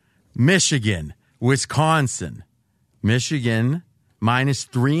 Michigan, Wisconsin. Michigan minus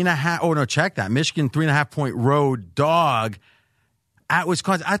 3.5. Oh, no, check that. Michigan 3.5-point road dog at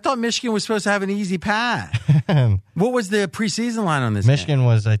Wisconsin. I thought Michigan was supposed to have an easy path. What was the preseason line on this Michigan game?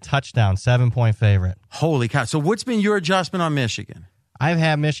 Was a touchdown, 7-point favorite. Holy cow. So what's been your adjustment on Michigan? I've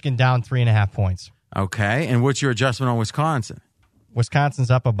had Michigan down 3.5 points. Okay. And what's your adjustment on Wisconsin? Wisconsin's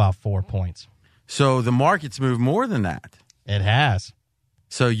up about 4 points. So the market's moved more than that. It has.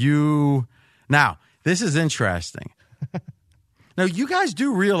 So now, this is interesting. Now, you guys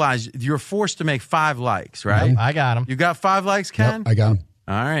do realize you're forced to make 5 likes, right? I got them. You got 5 likes, Ken? Yep, I got them.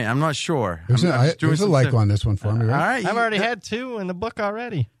 All right. I'm not sure. There's a like on this one for me, right? All right. I've already had 2 in the book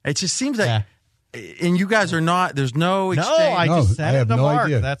already. It just seems like, and you guys are not, there's no exchange. No, I just sent him to Mark.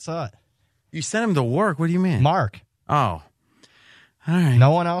 Idea. That's it. You sent him to work? What do you mean? Mark. Oh. All right.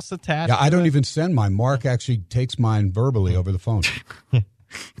 No one else attached. Yeah, I don't even send mine. Mark actually takes mine verbally over the phone.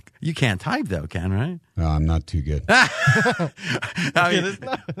 You can't type though, Ken, right? No, I'm not too good. I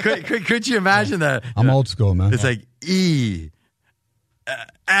mean, could you imagine that? I'm old school, man. It's like E,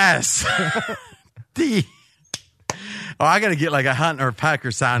 S, D. Oh, I got to get like a Hunter or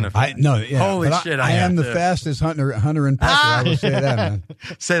Pecker sound effect. Holy shit! I am the fastest hunter and pecker. I will say that, man.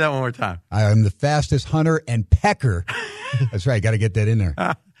 Say that one more time. I am the fastest hunter and pecker. That's right. Got to get that in there.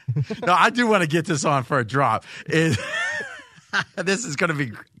 No, I do want to get this on for a drop. This is going to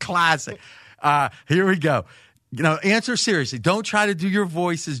be classic. Here we go. Answer seriously. Don't try to do your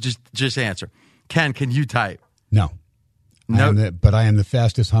voices. Just answer. Ken, can you type? No. But I am the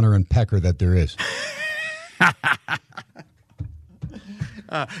fastest hunter and pecker that there is.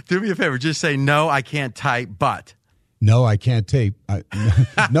 Do me a favor. Just say, no, I can't type, but. No, I can't type.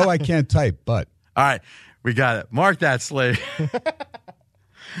 No, I can't type, but. All right. We got it. Mark that, Slade.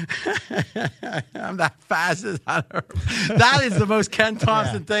 I'm the fastest hunter. That is the most Ken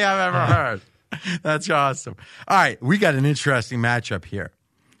Thompson thing I've ever heard. That's awesome. All right. We got an interesting matchup here.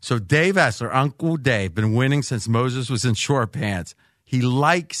 So Dave Essler, Uncle Dave, been winning since Moses was in short pants. He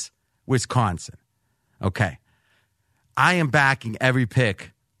likes Wisconsin. Okay. I am backing every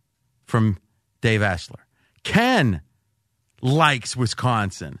pick from Dave Essler. Ken likes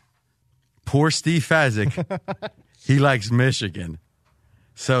Wisconsin. Poor Steve Fezzik. He likes Michigan.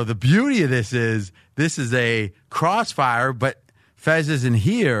 So the beauty of this is a crossfire, but Fez isn't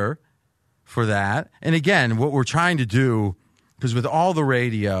here for that. And again, what we're trying to do, because with all the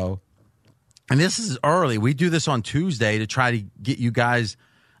radio, and this is early, we do this on Tuesday to try to get you guys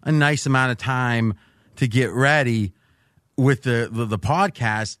a nice amount of time to get ready with the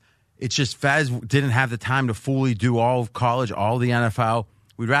podcast. It's just Fez didn't have the time to fully do all of college, all the NFL.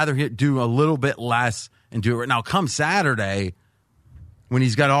 We'd rather do a little bit less and do it right now. Come Saturday, when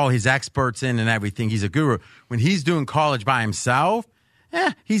he's got all his experts in and everything, he's a guru. When he's doing college by himself,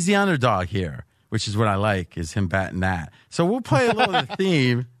 he's the underdog here, which is what I like, is him batting that. So we'll play a little of the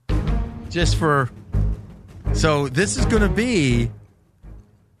theme just for... So this is going to be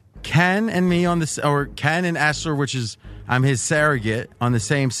Ken and me on this, or Ken and Essler, which is, I'm his surrogate, on the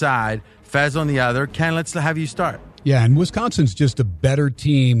same side. Fez on the other. Ken, let's have you start. Yeah, and Wisconsin's just a better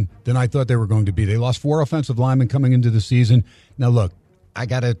team than I thought they were going to be. They lost 4 offensive linemen coming into the season. Now, look, I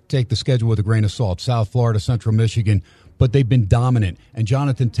got to take the schedule with a grain of salt. South Florida, Central Michigan, but they've been dominant. And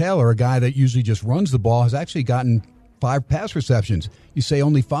Jonathan Taylor, a guy that usually just runs the ball, has actually gotten 5 pass receptions. You say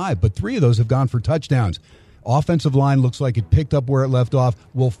only 5, but 3 of those have gone for touchdowns. Offensive line looks like it picked up where it left off.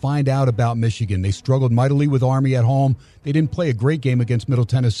 We'll find out about Michigan. They struggled mightily with Army at home. They didn't play a great game against Middle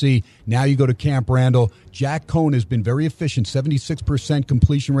Tennessee. Now you go to Camp Randall. Jack Cohn has been very efficient, 76%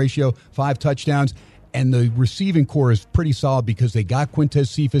 completion ratio, 5 touchdowns. And the receiving core is pretty solid because they got Quintez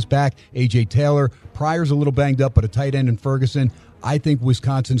Cephas back, A.J. Taylor. Pryor's a little banged up, but a tight end in Ferguson. I think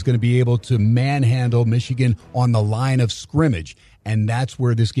Wisconsin's going to be able to manhandle Michigan on the line of scrimmage. And that's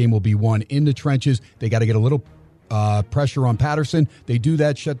where this game will be won, in the trenches. They got to get a little pressure on Patterson. They do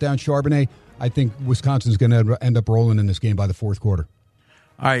that, shut down Charbonnet. I think Wisconsin's going to end up rolling in this game by the fourth quarter.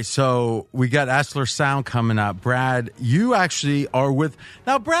 All right, so we got Essler Sound coming up. Brad, you actually are with...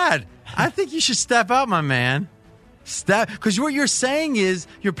 Now, Brad, I think you should step up, my man. Because what you're saying is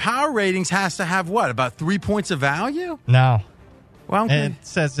your power ratings has to have, what, about 3 points of value? No. Well, it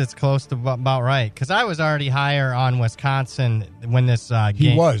says it's close to about right, because I was already higher on Wisconsin when this game of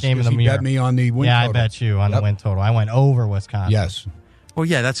the year. He bet me on the win total. Yeah, I bet you on the win total. I went over Wisconsin. Yes. Well,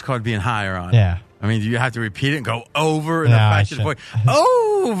 yeah, that's called being higher on. Yeah. I mean, do you have to repeat it and go over and affect the point?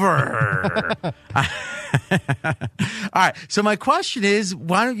 Over. All right. So my question is,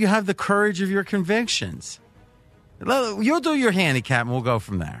 why don't you have the courage of your convictions? You'll do your handicap, and we'll go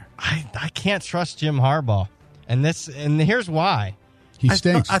from there. I can't trust Jim Harbaugh, and here's why. He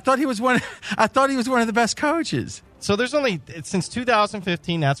stinks. I thought he was one. I thought he was one of the best coaches. So there's only since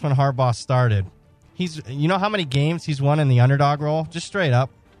 2015. That's when Harbaugh started. You know how many games he's won in the underdog role? Just straight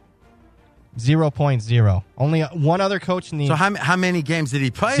up, 0.0. Only one other coach in the. So how many games did he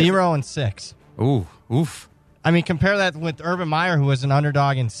play? 0-6. Ooh, oof. I mean, compare that with Urban Meyer, who was an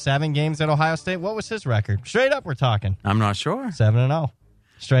underdog in 7 games at Ohio State. What was his record? Straight up, we're talking. I'm not sure. 7-0.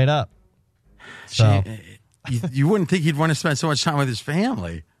 Straight up. So. You wouldn't think he'd want to spend so much time with his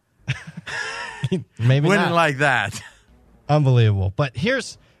family. Maybe Wouldn't not. like that. Unbelievable. But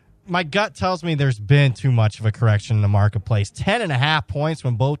my gut tells me there's been too much of a correction in the marketplace. 10.5 points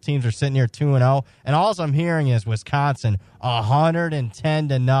when both teams are sitting here 2-0, and all I'm hearing is Wisconsin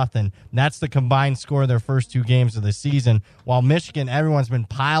 110-0. That's the combined score of their first 2 games of the season. While Michigan, everyone's been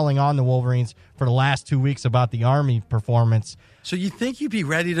piling on the Wolverines for the last 2 weeks about the Army performance. So you think you'd be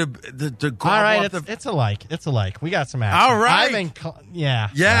ready to go? All right, it's alike. It's alike. We got some action. All right. Yeah.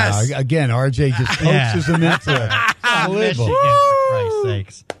 Yes. Again, RJ just coaxes him into it. Unbelievable. Michigan, for Christ's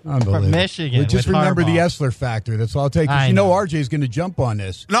sakes. Unbelievable. For Michigan. Just with remember Harbaugh. the Essler factor. That's all I'll take. Because RJ's going to jump on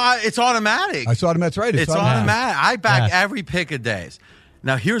this. No, it's automatic. I saw him. That's right. It's automatic. I back Yes. every pick of Dave's.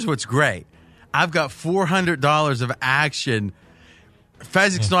 Now, here's what's great. I've got $400 of action.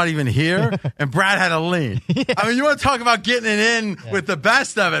 Fezzik's not even here, and Brad had a lean. I mean, you want to talk about getting it in with the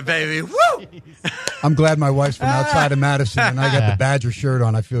best of it, baby. Woo! I'm glad my wife's from outside of Madison, and I got the Badger shirt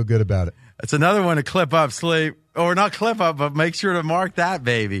on. I feel good about it. It's another one to clip up, sleep. Or not clip up, but make sure to mark that,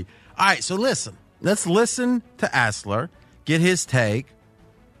 baby. All right, so listen. Let's listen to Essler, get his take.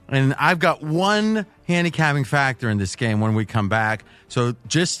 And I've got one handicapping factor in this game when we come back. So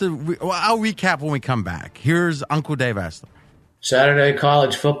I'll recap when we come back. Here's Uncle Dave Essler. Saturday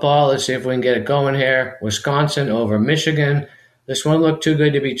college football. Let's see if we can get it going here. Wisconsin over Michigan. This one looked too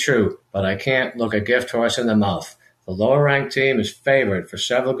good to be true, but I can't look a gift horse in the mouth. The lower-ranked team is favored for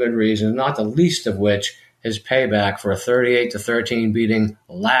several good reasons, not the least of which is payback for a 38-13 beating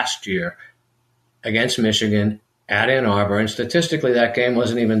last year against Michigan at Ann Arbor, and statistically that game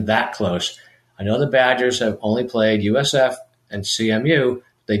wasn't even that close. I know the Badgers have only played USF and CMU.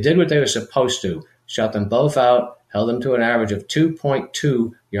 They did what they were supposed to, shut them both out, held them to an average of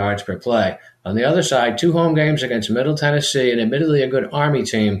 2.2 yards per play. On the other side, 2 home games against Middle Tennessee and admittedly a good Army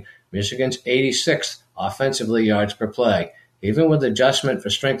team, Michigan's 86th offensively yards per play. Even with adjustment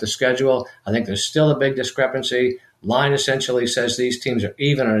for strength of schedule, I think there's still a big discrepancy. Line essentially says these teams are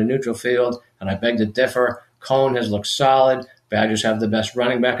even on a neutral field, and I beg to differ. Cone has looked solid. Badgers have the best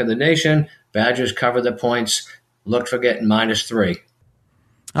running back of the nation. Badgers cover the points. Look for getting -3.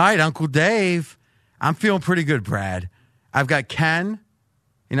 All right, Uncle Dave. I'm feeling pretty good, Brad. I've got Ken.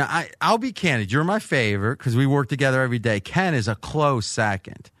 You know, I'll be candid. You're my favorite because we work together every day. Ken is a close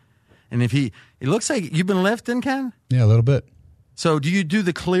second. And it looks like you've been lifting, Ken? Yeah, a little bit. So do you do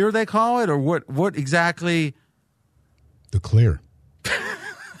the clear, they call it, or what exactly? The clear.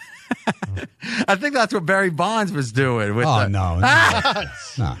 I think that's what Barry Bonds was doing. With No.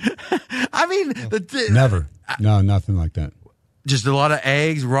 No. I mean, Never. No, nothing like that. Just a lot of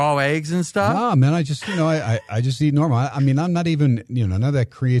eggs, raw eggs and stuff? No, man, I just eat normal. I mean, I'm not even, none of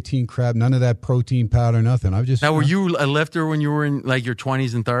that creatine crap, none of that protein powder, nothing. Now, were you a lifter when you were in like your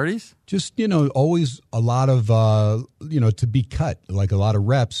 20s and 30s? Just, always a lot of, to be cut, like a lot of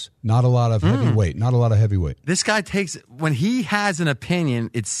reps, not a lot of heavy weight, not a lot of heavy weight. This guy when he has an opinion,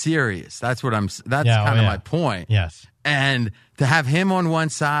 it's serious. That's kind of my point. Yes. And to have him on one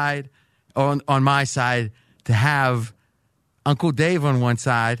side, on my side, to have Uncle Dave on one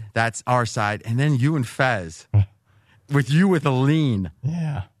side, that's our side, and then you and Fez, with a lean.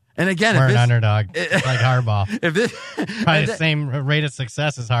 Yeah. And again, we're an underdog, like Harbaugh. Probably the same rate of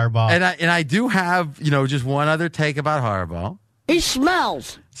success as Harbaugh. And I do have, just one other take about Harbaugh. He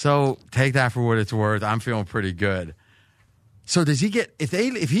smells. So take that for what it's worth. I'm feeling pretty good. So does he get if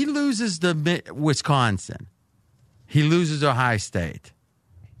he loses to Wisconsin, he loses Ohio State.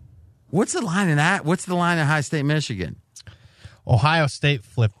 What's the line in that? What's the line in Ohio State, Michigan? Ohio State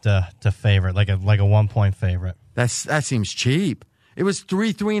flipped to favorite, like a 1-point favorite. That seems cheap. It was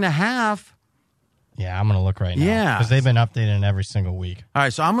 3.5. Yeah, I'm gonna look right now. Yeah, because they've been updating every single week. All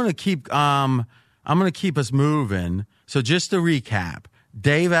right, so I'm gonna keep us moving. So just to recap,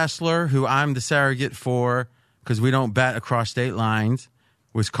 Dave Essler, who I'm the surrogate for because we don't bet across state lines,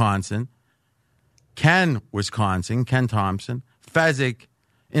 Wisconsin. Ken, Wisconsin. Ken Thompson. Fezzik,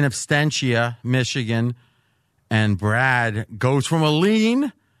 in absentia, Michigan. And Brad goes from a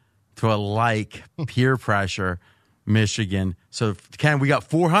lean to a like, peer pressure, Michigan. So, Ken, we got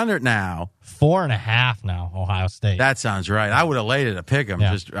 400 now. 4.5 now, Ohio State. That sounds right. I would have laid it to pick them.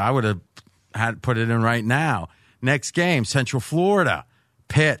 Yeah. I would have had put it in right now. Next game, Central Florida,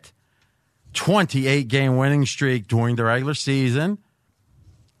 Pitt, 28-game winning streak during the regular season.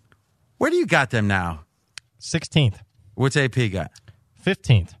 Where do you got them now? 16th. What's AP got?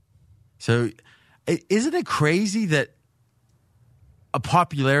 15th. So, isn't it crazy that a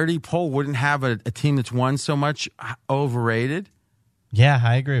popularity poll wouldn't have a team that's won so much overrated? Yeah,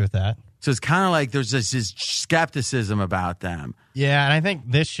 I agree with that. So it's kind of like there's this skepticism about them. Yeah, and I think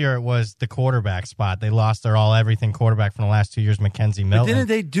this year it was the quarterback spot. They lost their all-everything quarterback from the last 2 years, Mackenzie Milton. But didn't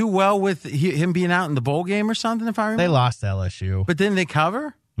they do well with him being out in the bowl game or something, if I remember? They lost to LSU. But didn't they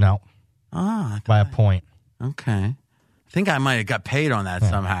cover? No. Ah, By a point. okay. I think I might have got paid on that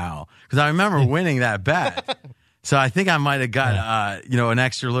somehow because I remember winning that bet. So I think I might have got an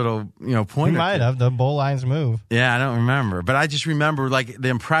extra little point. You might have. The bull lines move. Yeah, I don't remember, but I just remember like the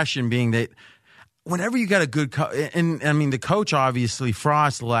impression being that whenever you got a good and I mean the coach obviously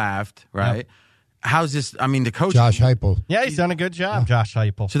Frost left, right? Yep. How's this? I mean the coach Josh Heupel. Yeah, he's done a good job, Josh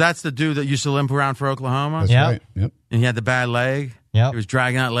Heupel. So that's the dude that used to limp around for Oklahoma. That's Yep. right. Yep. And he had the bad leg. Yep. He was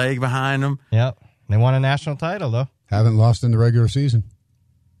dragging that leg behind him. Yep. They won a national title, though. Haven't lost in the regular season.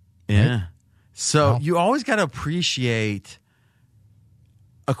 Yeah. Right. So Wow. you always got to appreciate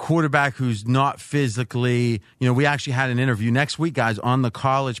a quarterback who's not physically, we actually had an interview next week, guys, on the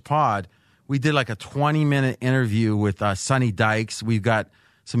College Pod. We did like a 20-minute interview with Sonny Dykes. We've got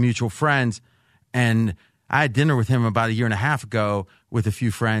some mutual friends. And I had dinner with him about a year and a half ago with a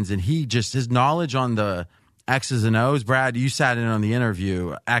few friends. And his knowledge on the X's and O's, Brad, you sat in on the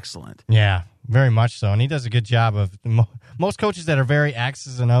interview. Excellent. Yeah, very much so. And he does a good job of most coaches that are very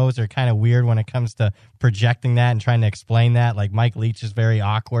X's and O's are kind of weird when it comes to projecting that and trying to explain that. Like Mike Leach is very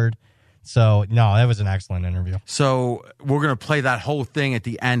awkward. So, no, that was an excellent interview. So we're going to play that whole thing at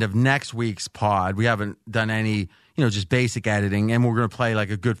the end of next week's pod. We haven't done any, just basic editing. And we're going to play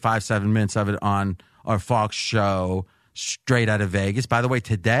like a good 5-7 minutes of it on our Fox show straight out of Vegas. By the way,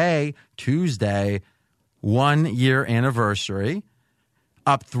 today, Tuesday, 1 year anniversary,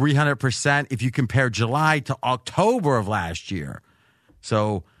 up 300% if you compare July to October of last year.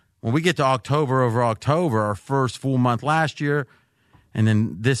 So when we get to October over October, our first full month last year, and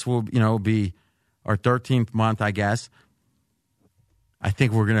then this will, be our 13th month, I guess. I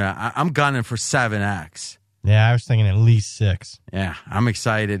think I'm gunning for 7X. Yeah, I was thinking at least 6. Yeah, I'm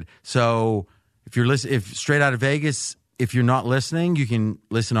excited. So if Straight Out of Vegas, if you're not listening, you can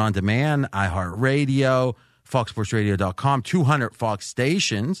listen on demand, iHeartRadio, FoxSportsRadio.com, 200 Fox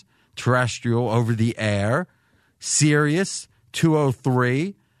stations, terrestrial, over the air, Sirius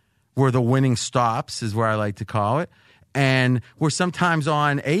 203, where the winning stops is where I like to call it. And we're sometimes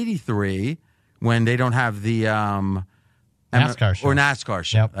on 83 when they don't have the NASCAR show. Or NASCAR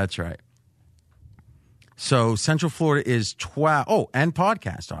show. Yep. That's right. So Central Florida is 12. Oh, and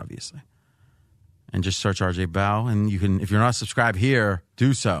podcast, obviously. And just search RJ Bell. And you can, if you're not subscribed here,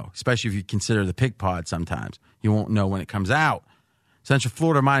 do so. Especially if you consider the Pig Pod sometimes. You won't know when it comes out. Central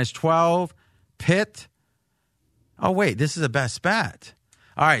Florida minus 12. Pitt. Oh, wait, this is a best bet.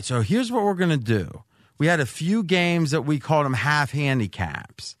 All right, so here's what we're going to do. We had a few games that we called them half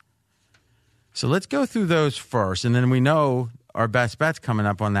handicaps. So let's go through those first. And then we know our best bet's coming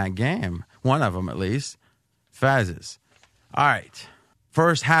up on that game. One of them, at least. Fez's. All right.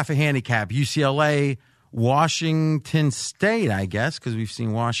 First half a handicap. UCLA, Washington State, I guess, because we've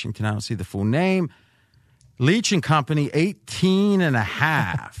seen Washington. I don't see the full name. Leach and Company,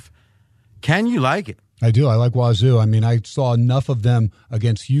 18.5. Can you like it? I do. I like Wazoo. I mean, I saw enough of them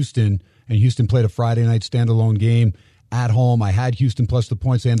against Houston, and Houston played a Friday night standalone game at home. I had Houston plus the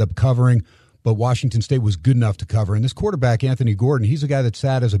points they end up covering, but Washington State was good enough to cover. And this quarterback, Anthony Gordon, he's a guy that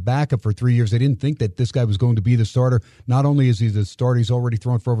sat as a backup for 3 years. They didn't think that this guy was going to be the starter. Not only is he the starter, he's already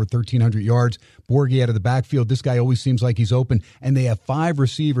thrown for over 1,300 yards. Borghi out of the backfield. This guy always seems like he's open. And they have 5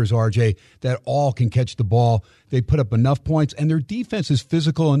 receivers, RJ, that all can catch the ball. They put up enough points, and their defense is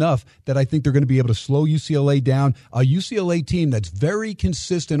physical enough that I think they're going to be able to slow UCLA down. A UCLA team that's very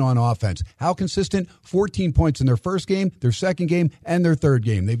consistent on offense. How consistent? 14 points in their first game, their second game, and their third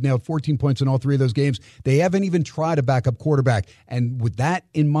game. They've nailed 14 points in all 3 of those games. They haven't even tried a backup quarterback. And with that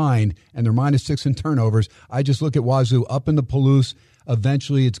in mind, and they're -6 in turnovers, I just look at Wazoo up in the Palouse.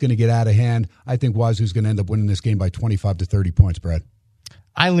 Eventually, it's going to get out of hand. I think Wazoo's going to end up winning this game by 25 to 30 points, Brad.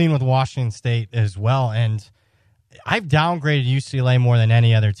 I lean with Washington State as well, and I've downgraded UCLA more than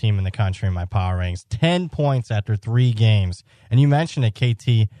any other team in the country in my power rankings. 10 points after 3 games. And you mentioned it,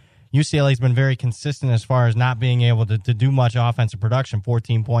 KT. UCLA's been very consistent as far as not being able to do much offensive production.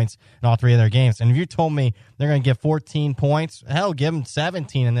 14 points in all 3 of their games. And if you told me they're going to get 14 points, hell, give them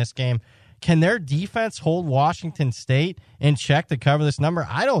 17 in this game. Can their defense hold Washington State in check to cover this number?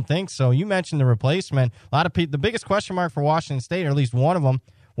 I don't think so. You mentioned the replacement. A lot of people, the biggest question mark for Washington State, or at least one of them,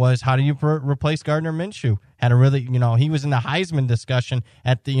 was how do you replace Gardner Minshew? Had a really, he was in the Heisman discussion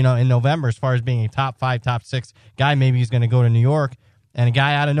at the, in November as far as being a top 5, top 6 guy. Maybe he's going to go to New York. And a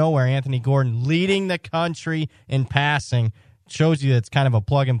guy out of nowhere, Anthony Gordon, leading the country in passing, shows you it's kind of a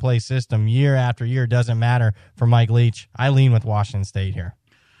plug-and-play system year after year. Doesn't matter for Mike Leach. I lean with Washington State here.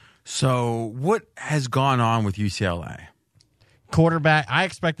 So what has gone on with UCLA? Quarterback, I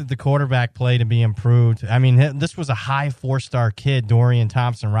expected the quarterback play to be improved. I mean, this was a high 4-star kid, Dorian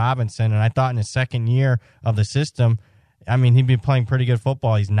Thompson-Robinson, and I thought in his second year of the system, I mean, he'd be playing pretty good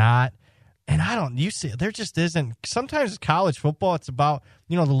football. He's not. And there just isn't. Sometimes college football, it's about,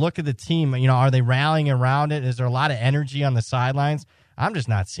 the look of the team. Are they rallying around it? Is there a lot of energy on the sidelines? I'm just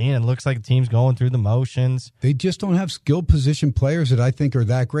not seeing it. It looks like the team's going through the motions. They just don't have skilled position players that I think are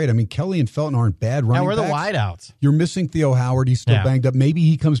that great. I mean, Kelly and Felton aren't bad running backs. We're the wideouts. You're missing Theo Howard. He's still banged up. Maybe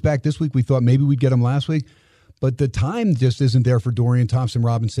he comes back this week. We thought maybe we'd get him last week. But the time just isn't there for Dorian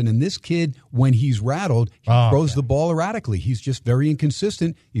Thompson-Robinson. And this kid, when he's rattled, he throws the ball erratically. He's just very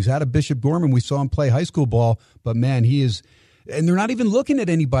inconsistent. He's out of Bishop Gorman. We saw him play high school ball. But, man, he is – and they're not even looking at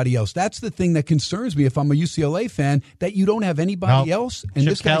anybody else. That's the thing that concerns me if I'm a UCLA fan, that you don't have anybody else. And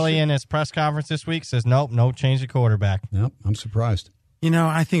Chip Kelly in his press conference this week says, nope, no change of quarterback. Nope, I'm surprised.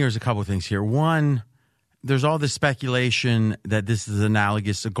 I think there's a couple of things here. One, there's all this speculation that this is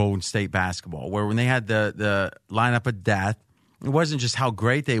analogous to Golden State basketball, where when they had the lineup of death, it wasn't just how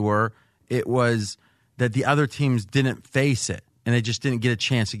great they were, it was that the other teams didn't face it, and they just didn't get a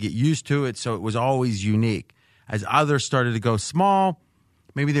chance to get used to it, so it was always unique. As others started to go small,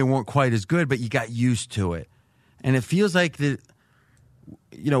 maybe they weren't quite as good, but you got used to it. And it feels like that,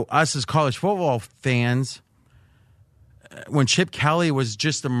 us as college football fans, when Chip Kelly was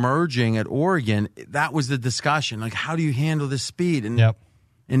just emerging at Oregon, that was the discussion. Like, how do you handle this speed? And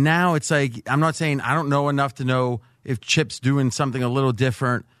now it's like, I'm not saying I don't know enough to know if Chip's doing something a little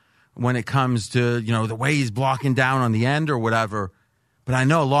different when it comes to, the way he's blocking down on the end or whatever. But I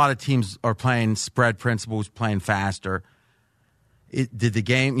know a lot of teams are playing spread principles, playing faster. Did the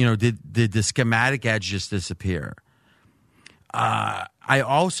game, did the schematic edge just disappear? I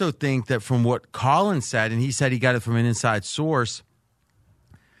also think that from what Colin said, and he said he got it from an inside source,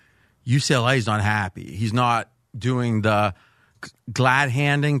 UCLA is not happy. He's not doing the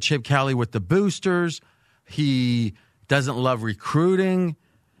glad-handing Chip Kelly with the boosters. He doesn't love recruiting.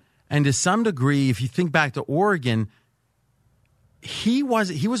 And to some degree, if you think back to Oregon, he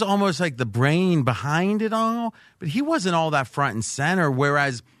was almost like the brain behind it all, but he wasn't all that front and center,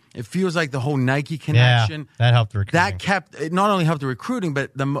 whereas – it feels like the whole Nike connection. Yeah, that helped the recruiting. It not only helped the recruiting,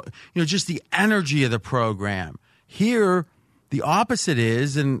 but just the energy of the program. Here, the opposite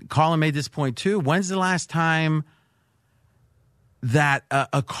is, and Colin made this point too, when's the last time that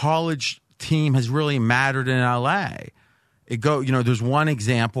a college team has really mattered in LA? There's one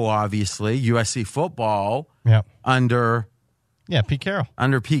example, obviously, USC football under Pete Carroll.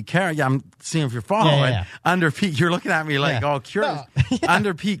 Under Pete Carroll. Yeah, I'm seeing if you're following. Yeah. Under Pete, you're looking at me like all curious. No.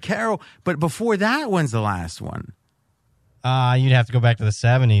 Under Pete Carroll. But before that, when's the last one? You'd have to go back to the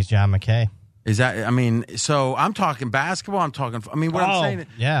 70s, John McKay. Is that, so I'm talking basketball. I'm saying,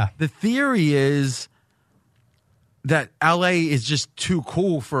 the theory is that LA is just too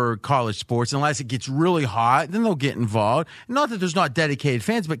cool for college sports. Unless it gets really hot, then they'll get involved. Not that there's not dedicated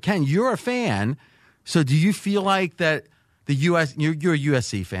fans, but Ken, you're a fan. So do you feel like that you're a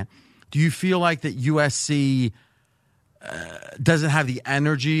USC fan. Do you feel like that USC doesn't have the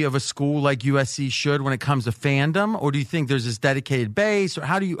energy of a school like USC should when it comes to fandom? Or do you think there's this dedicated base? Or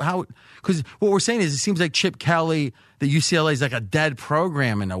because what we're saying is it seems like Chip Kelly, that UCLA is like a dead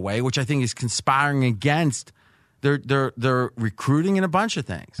program in a way, which I think is conspiring against their recruiting and a bunch of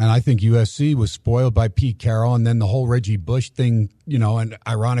things. And I think USC was spoiled by Pete Carroll, and then the whole Reggie Bush thing, and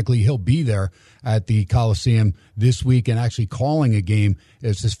ironically he'll be there at the Coliseum this week and actually calling a game.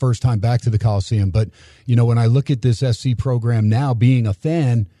 It's his first time back to the Coliseum. But, when I look at this SC program now, being a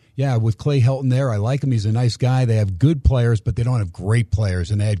fan, with Clay Helton there, I like him. He's a nice guy. They have good players, but they don't have great players.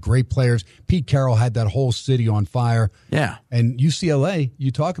 And they had great players. Pete Carroll had that whole city on fire. Yeah. And UCLA,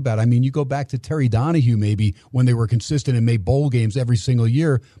 you talk about, you go back to Terry Donahue maybe when they were consistent and made bowl games every single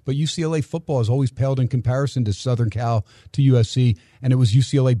year. But UCLA football has always paled in comparison to Southern Cal, to USC. And it was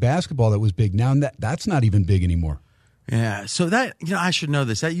UCLA basketball that was big. Now that's not even big anymore. Yeah, so that, I should know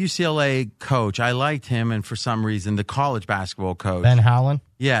this. That UCLA coach, I liked him, and for some reason, the college basketball coach. Ben Howland?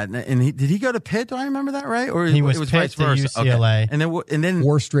 Yeah, and did he go to Pitt? Do I remember that right? Or he was it was Pitt vice versa? To UCLA. Okay. And then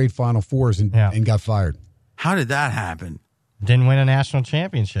 4 straight Final Fours and got fired. How did that happen? Didn't win a national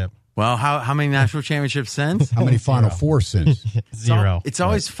championship. Well, how many national championships since? How many Final Fours since? 0. It's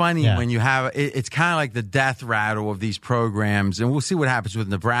always funny when you have it's kind of like the death rattle of these programs, and we'll see what happens with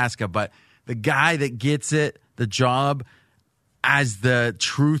Nebraska, but the guy that gets it, the job, as the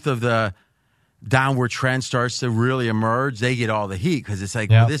truth of the downward trend starts to really emerge, they get all the heat because it's like,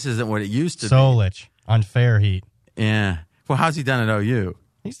 well, this isn't what it used to be. Solich, unfair heat. Yeah. Well, how's he done at OU?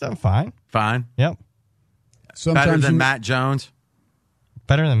 He's done fine. Fine? Yep. Better than Matt Jones?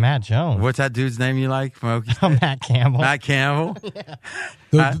 Better than Matt Jones. What's that dude's name you like from Okie State? Matt Campbell. Matt Campbell?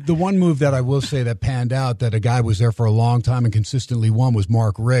 The one move that I will say that panned out, that a guy was there for a long time and consistently won, was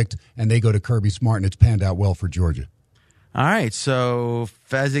Mark Richt, and they go to Kirby Smart, and it's panned out well for Georgia. All right, so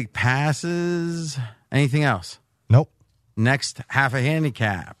Fezzik passes. Anything else? Nope. Next, half a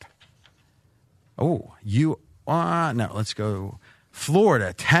handicap. Oh, no, let's go.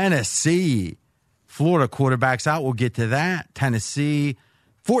 Florida, Tennessee. Florida quarterback's out. We'll get to that. Tennessee,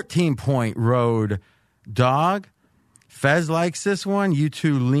 14-point road dog. Fez likes this one. You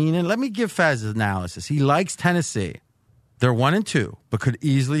two lean in. Let me give Fez his analysis. He likes Tennessee. They're 1-2, but could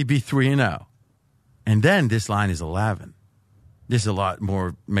easily be 3-0. And then this line is 11. This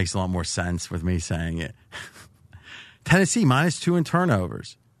makes a lot more sense with me saying it. Tennessee -2 in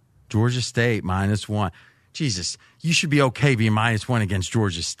turnovers. Georgia State -1. Jesus, you should be okay being -1 against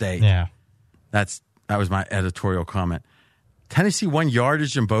Georgia State. Yeah. That was my editorial comment. Tennessee won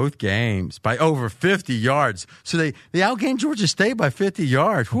yardage in both games by over 50 yards. So they outgained Georgia State by 50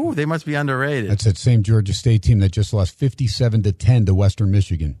 yards. Whew, they must be underrated. That's that same Georgia State team that just lost 57-10 to Western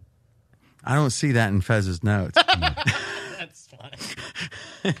Michigan. I don't see that in Fez's notes. That's funny.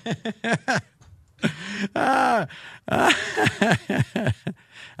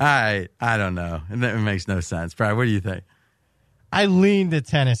 I don't know. It makes no sense. Brad, what do you think? I lean to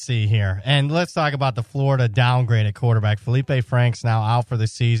Tennessee here. And let's talk about the Florida downgrade at quarterback. Felipe Frank's now out for the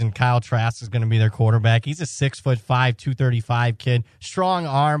season. Kyle Trask is going to be their quarterback. He's a 6'5", 235 kid. Strong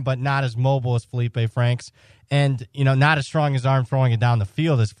arm, but not as mobile as Felipe Frank's. And, not as strong as arm throwing it down the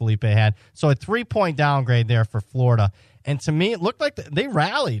field as Felipe had. So a 3-point downgrade there for Florida. And to me, it looked like they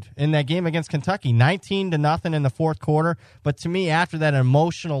rallied in that game against Kentucky, 19-0 in the fourth quarter. But to me, after that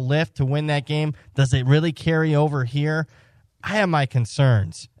emotional lift to win that game, does it really carry over here? I have my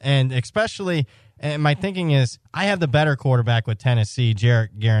concerns. And especially, and my thinking is, I have the better quarterback with Tennessee,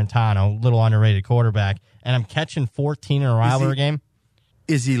 Jarrett Garantano, little underrated quarterback, and I'm catching 14 in a rivalry game.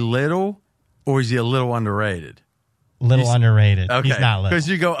 Is he little or is he a little underrated? Little underrated. Okay. He's not little. Because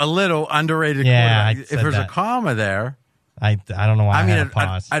you go a little underrated Yeah, quarterback. If there's a comma there. I don't know why I had to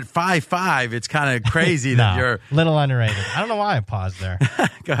pause. At 5'5", it's kind of crazy that you're little underrated. I don't know why I paused there.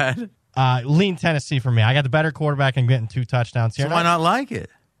 Go ahead. Lean Tennessee for me. I got the better quarterback and getting 2 touchdowns here. So why not like it?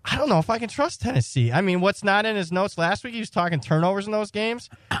 I don't know if I can trust Tennessee. I mean, what's not in his notes last week, he was talking turnovers in those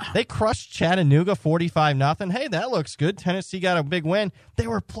games. They crushed Chattanooga 45-0. Hey, that looks good. Tennessee got a big win. They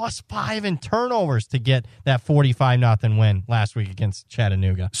were +5 in turnovers to get that 45-0 win last week against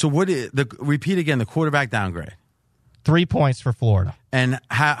Chattanooga. So repeat again, the quarterback downgrade. 3 points for Florida. And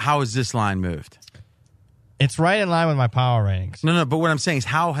how is this line moved? It's right in line with my power ratings. No, but what I'm saying is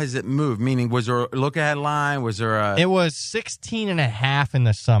how has it moved? Meaning, was there a look-ahead line? Was there a... It was 16.5 in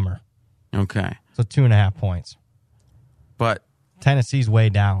the summer. Okay. So 2.5 points. But... Tennessee's way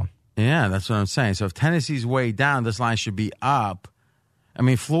down. Yeah, that's what I'm saying. So if Tennessee's way down, this line should be up. I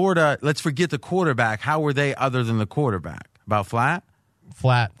mean, Florida, let's forget the quarterback. How were they other than the quarterback? About flat?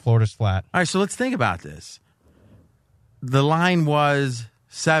 Flat. Florida's flat. All right, so let's think about this. The line was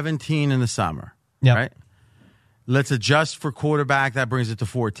 17 in the summer, yep. Right? Let's adjust for quarterback. That brings it to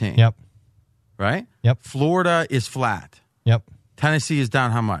 14. Yep. Right? Yep. Florida is flat. Yep. Tennessee is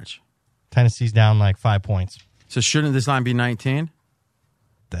down how much? Tennessee's down like 5 points. So shouldn't this line be 19?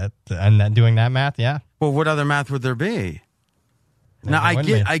 Doing that math, yeah. Well, what other math would there be? Now,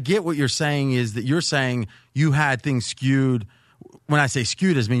 I get what you're saying is that you're saying you had things skewed. When I say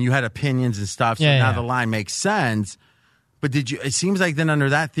skewed, I mean you had opinions and stuff, so now the line makes sense. But it seems like then under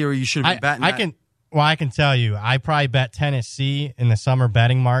that theory, you should have been betting I can tell you, I probably bet Tennessee in the summer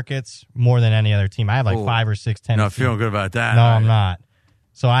betting markets more than any other team. I have like 5 or 6 Tennessee. No, feeling good about that. No, I'm not.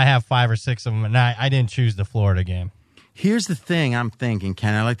 So I have 5 or 6 of them, and I didn't choose the Florida game. Here's the thing I'm thinking,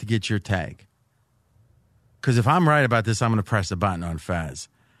 Ken. I'd like to get your take. Because if I'm right about this, I'm going to press the button on Fez.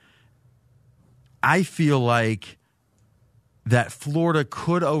 I feel like that Florida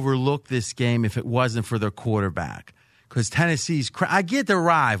could overlook this game if it wasn't for their quarterback. Because Tennessee's, I get they're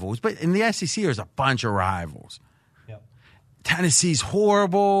rivals, but in the SEC, there's a bunch of rivals. Yep. Tennessee's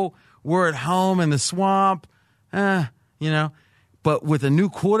horrible. We're at home in the swamp, But with a new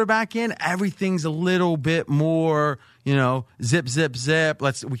quarterback in, everything's a little bit more, zip, zip, zip.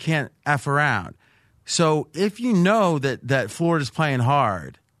 We can't F around. So if you know that Florida's playing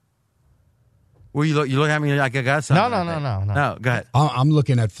hard, well, you look at me like I got something. No, go ahead. I'm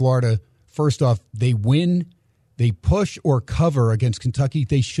looking at Florida. First off, they win. They push or cover against Kentucky,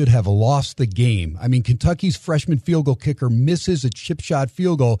 they should have lost the game. I mean, Kentucky's freshman field goal kicker misses a chip shot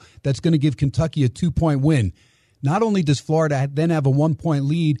field goal that's going to give Kentucky a 2-point win. Not only does Florida then have a 1-point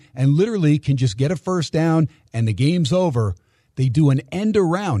lead and literally can just get a first down and the game's over, they do an end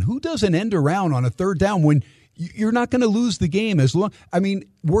around. Who does an end around on a third down when you're not going to lose the game?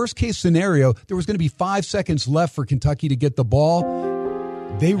 Worst case scenario, there was going to be 5 seconds left for Kentucky to get the ball.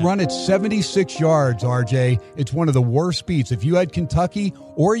 They run it 76 yards, RJ. It's one of the worst beats. If you had Kentucky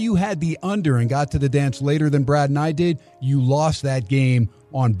or you had the under and got to the dance later than Brad and I did, you lost that game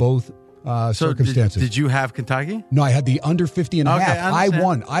on both circumstances. Did you have Kentucky? No, I had the under 50 and a Okay, half.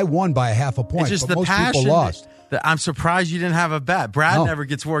 I won by a half a point, It's just but the most passion people lost. I'm surprised you didn't have a bet. Brad No. never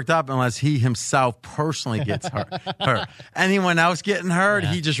gets worked up unless he himself personally gets hurt. Anyone else getting hurt,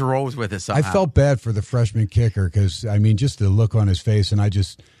 he just rolls with it somehow. I felt bad for the freshman kicker because, I mean, just the look on his face, and I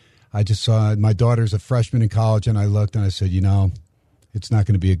just saw my daughter's a freshman in college, and I looked and I said, it's not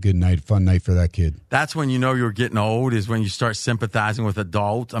going to be a good night, fun night for that kid. That's when you know you're getting old, is when you start sympathizing with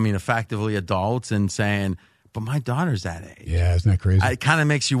adults. I mean, effectively adults, and saying, but my daughter's that age. Yeah, isn't that crazy? It kind of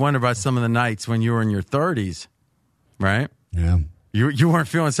makes you wonder about some of the nights when you were in your 30s, right? Yeah. You weren't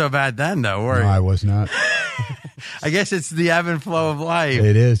feeling so bad then, though, were you? No, I was not. I guess it's the ebb and flow of life.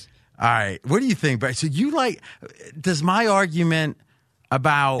 It is. All right. What do you think, Brad? So does my argument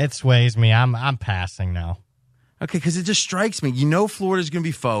about... It sways me. I'm passing now. Okay, because it just strikes me. Florida's going to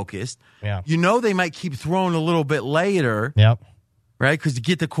be focused. Yeah. They might keep throwing a little bit later. Yep. Right? Because to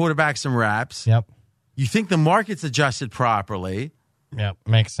get the quarterback some reps. Yep. You think the market's adjusted properly. Yep.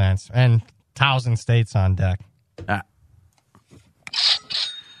 Makes sense. And 1,000 states on deck.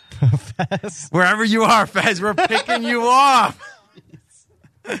 Fez. Wherever you are, Fez, we're picking you off.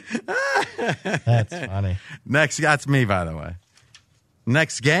 That's funny. That's me, by the way.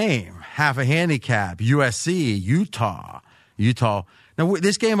 Next game, half a handicap, USC, Utah. Now,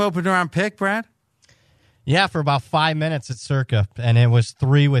 this game opened around pick, Brad? Yeah, for about 5 minutes at Circa, and it was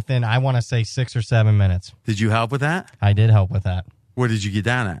 3 within, I want to say, 6 or 7 minutes. Did you help with that? I did help with that. Where did you get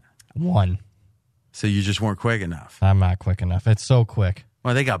down at? 1. So you just weren't quick enough. I'm not quick enough. It's so quick.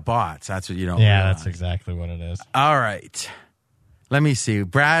 Well, they got bots. That's what you don't Yeah, realize. that's exactly what it is. All right. Let me see.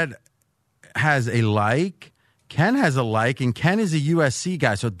 Brad has a like. Ken has a like, and Ken is a USC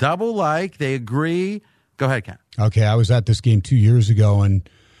guy. So double like. They agree. Go ahead, Ken. Okay, I was at this game 2 years ago, and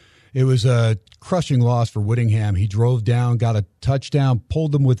it was a crushing loss for Whittingham. He drove down, got a touchdown,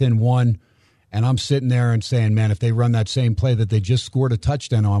 pulled them within 1, and I'm sitting there and saying, man, if they run that same play that they just scored a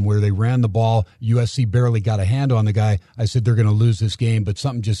touchdown on where they ran the ball, USC barely got a hand on the guy, I said they're going to lose this game, but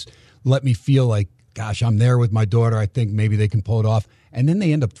something just let me feel like, gosh, I'm there with my daughter. I think maybe they can pull it off. And then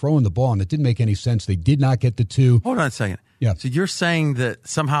they end up throwing the ball, and it didn't make any sense. They did not get the 2. Hold on a second. Yeah. So you're saying that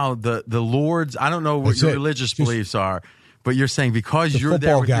somehow the Lord's, I don't know what your religious beliefs are, but you're saying because you're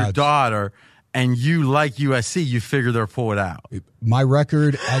there with your daughter and you like USC, you figure they'll pull it out. My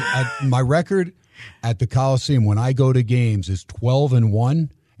record at the Coliseum when I go to games is 12-1,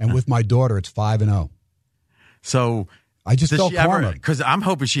 and with my daughter it's 5-0. So I just felt karma. Because I'm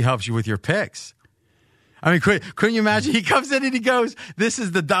hoping she helps you with your picks. I mean, couldn't you imagine? He comes in and he goes, "This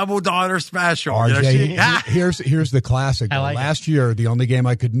is the double daughter special." RJ, here's the classic. Last year, the only game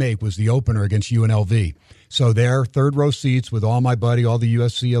I could make was the opener against UNLV. So there, third row seats with all my buddy, all the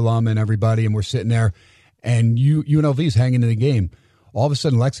USC alum and everybody, and we're sitting there, and UNLV's hanging in the game. All of a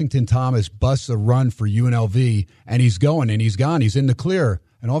sudden, Lexington Thomas busts a run for UNLV, and he's going, and he's gone. He's in the clear.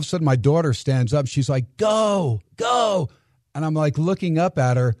 And all of a sudden, my daughter stands up. She's like, "Go, go." And I'm like looking up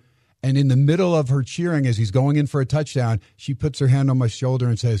at her. And in the middle of her cheering as he's going in for a touchdown, she puts her hand on my shoulder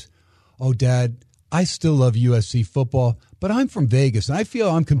and says, "Oh, Dad, I still love USC football, but I'm from Vegas, and I feel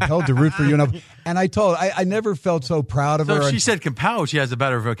I'm compelled to root for UNLV." And I told her, I never felt so proud of her. So if she said compelled, she has a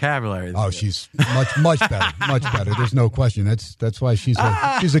better vocabulary. Oh, she's much better, much better. There's no question. That's why she's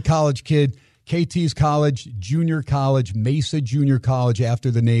a college kid. KT's college, junior college, Mesa Junior College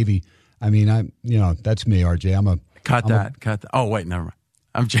after the Navy. I mean, that's me, RJ. Cut that. Oh, wait, never mind.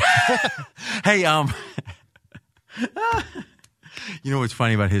 I'm just, hey, you know what's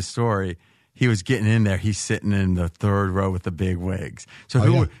funny about his story? He was getting in there. He's sitting in the third row with the big wigs. So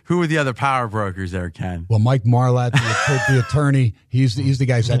who were the other power brokers there, Ken? Well, Mike Marlatt, the attorney, he's the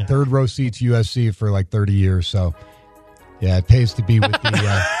guy who's had third row seats USC for like 30 years. So yeah, it pays to be with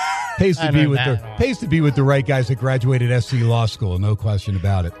the pays to be with the right guys that graduated SC Law School. No question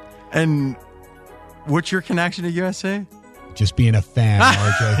about it. And what's your connection to USC? Just being a fan,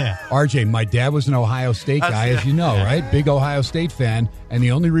 RJ. Yeah. RJ, my dad was an Ohio State guy, as you know, right? Big Ohio State fan. And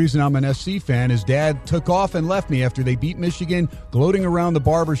the only reason I'm an SC fan is Dad took off and left me after they beat Michigan, gloating around the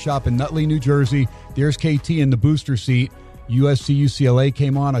barbershop in Nutley, New Jersey. There's KT in the booster seat. USC UCLA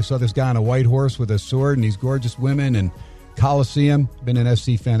came on. I saw this guy on a white horse with a sword and these gorgeous women and Coliseum. Been an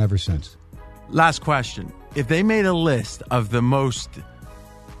SC fan ever since. Last question. If they made a list of the most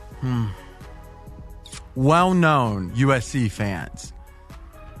well-known USC fans,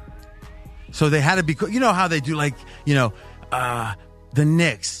 so they had to be, you know how they do, like, the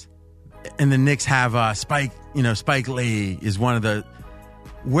Knicks, and the Knicks have Spike Lee is one of the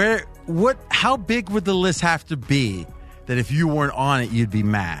how big would the list have to be that if you weren't on it, you'd be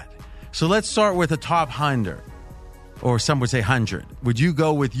mad? So let's start with the top 100, or some would say 100. Would you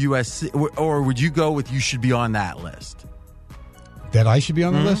go with USC, or would you go with you should be on that list? That I should be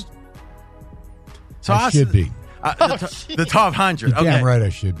on the list? So I should be. The top 100. You're damn right I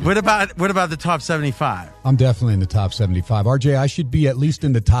should be. What about the top 75? I'm definitely in the top 75. RJ, I should be at least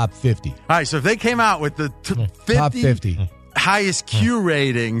in the top 50. All right, so if they came out with the top 50 highest Q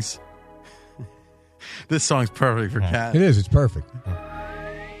ratings, this song's perfect for Cat. It is. It's perfect.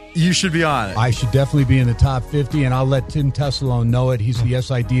 You should be on it. I should definitely be in the top 50, and I'll let Tim Tessalone know it. He's the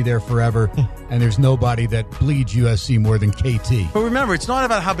SID there forever, and there's nobody that bleeds USC more than KT. But remember, it's not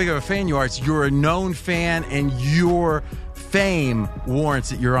about how big of a fan you are. It's you're a known fan, and your fame warrants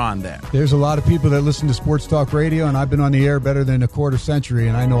that you're on there. There's a lot of people that listen to sports talk radio, and I've been on the air better than a quarter century,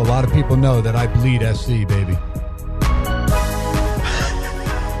 and I know a lot of people know that I bleed SC, baby.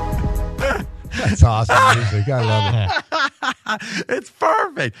 That's awesome music. I love it. It's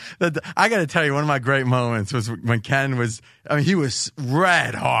perfect. I got to tell you, one of my great moments was when Ken was, he was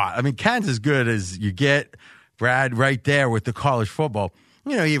red hot. Ken's as good as you get, Brad, right there with the college football.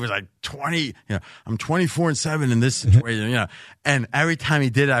 He was like 20, I'm 24-7 in this situation, and every time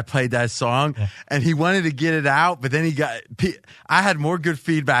he did it, I played that song, and he wanted to get it out, but then I had more good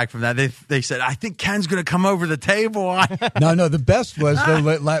feedback from that. They said, I think Ken's going to come over the table. No, the best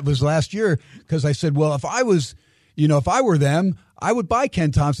was last year, because I said, well, if I were them, I would buy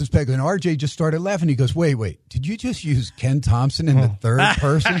Ken Thompson's pick. And RJ just started laughing. He goes, wait, did you just use Ken Thompson in the third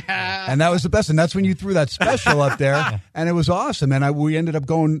person? And that was the best. And that's when you threw that special up there. And it was awesome. And we ended up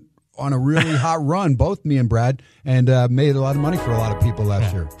going on a really hot run, both me and Brad, and made a lot of money for a lot of people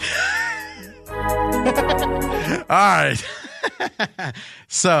last year. All right.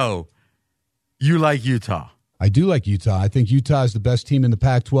 So, you like Utah? I do like Utah. I think Utah is the best team in the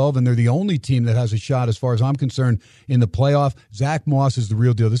Pac-12, and they're the only team that has a shot, as far as I'm concerned, in the playoff. Zach Moss is the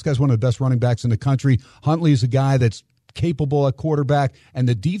real deal. This guy's one of the best running backs in the country. Huntley is a guy that's capable at quarterback, and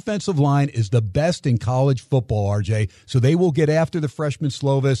the defensive line is the best in college football, RJ. So they will get after the freshman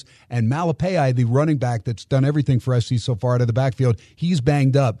Slovis, and Malapei, the running back that's done everything for SC so far out of the backfield, he's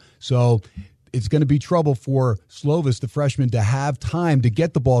banged up. So it's going to be trouble for Slovis, the freshman, to have time to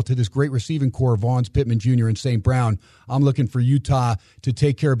get the ball to this great receiving core, Vaughns, Pittman Jr., and St. Brown. I'm looking for Utah to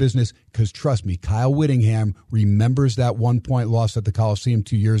take care of business because, trust me, Kyle Whittingham remembers that 1-point loss at the Coliseum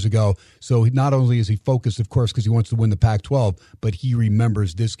 2 years ago. So not only is he focused, of course, because he wants to win the Pac-12, but he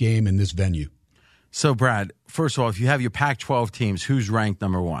remembers this game and this venue. So, Brad, first of all, if you have your Pac-12 teams, who's ranked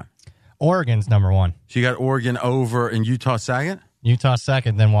number one? Oregon's number one. So you got Oregon over and Utah second? Utah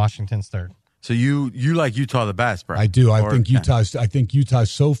second, then Washington's third. So you like Utah the best, Brad? I do. I think Utah's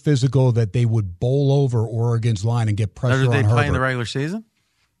so physical that they would bowl over Oregon's line and get pressure on Herbert. Did they play in the regular season?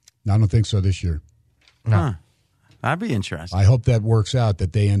 No, I don't think so this year. No. Huh. That'd be interesting. I hope that works out,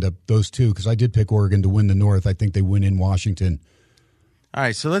 that they end up those two, because I did pick Oregon to win the North. I think they win in Washington. All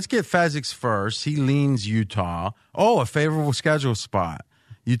right, so let's get Fezzik first. He leans Utah. Oh, a favorable schedule spot.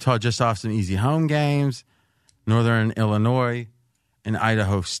 Utah just off some easy home games. Northern Illinois and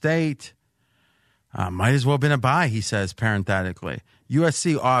Idaho State. Might as well have been a bye, he says parenthetically.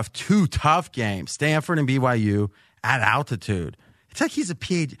 USC off 2 tough games. Stanford and BYU at altitude. It's like he's a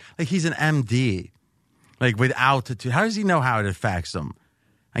PhD, like he's an MD, like with altitude. How does he know how it affects him?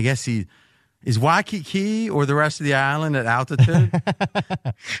 I guess is Waikiki or the rest of the island at altitude?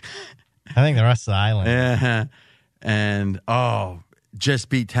 I think the rest of the island. Yeah. And, just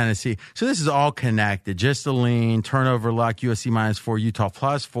beat Tennessee. So this is all connected. Just the lean, turnover luck, USC -4, Utah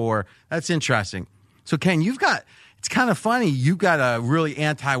 +4. That's interesting. So, Ken, it's kind of funny. You've got a really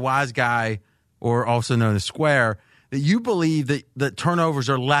anti-wise guy, or also known as Square, that you believe that turnovers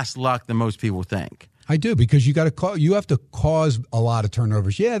are less luck than most people think. I do, because you have to cause a lot of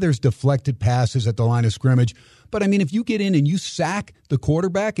turnovers. Yeah, there's deflected passes at the line of scrimmage. But, if you get in and you sack the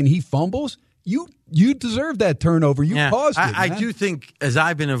quarterback and he fumbles, you deserve that turnover. You caused it. I do think, as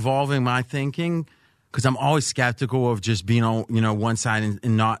I've been evolving my thinking, because I'm always skeptical of just being on one side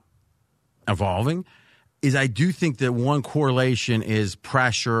and not evolving, is I do think that one correlation is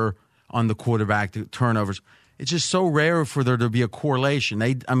pressure on the quarterback to turnovers. It's just so rare for there to be a correlation.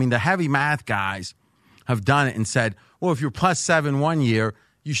 The heavy math guys have done it and said, well, if you're +7 one year,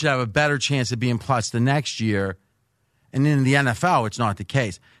 you should have a better chance of being plus the next year. And in the NFL, it's not the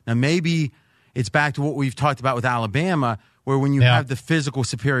case. Now, maybe it's back to what we've talked about with Alabama, where when you have the physical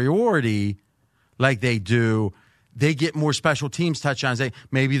superiority like they do, they get more special teams touchdowns.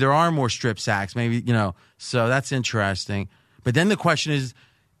 Maybe there are more strip sacks. Maybe, so that's interesting. But then the question is,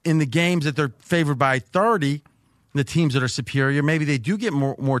 in the games that they're favored by 30, the teams that are superior, maybe they do get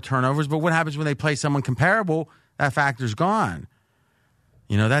more turnovers, but what happens when they play someone comparable? That factor's gone.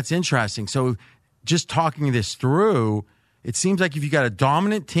 That's interesting. So just talking this through, it seems like if you got a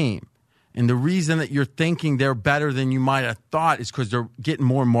dominant team, and the reason that you're thinking they're better than you might have thought is because they're getting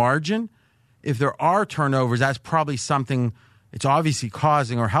more margin. If there are turnovers, that's probably something it's obviously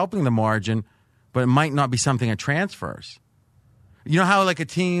causing or helping the margin, but it might not be something that transfers. You know how like a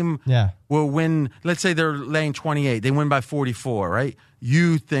team will win, let's say they're laying 28, they win by 44, right?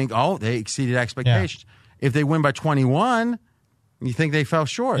 You think, they exceeded expectations. Yeah. If they win by 21, you think they fell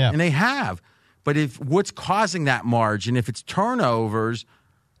short, and they have. But if what's causing that margin, if it's turnovers,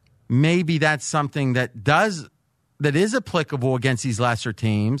 maybe that's something that is applicable against these lesser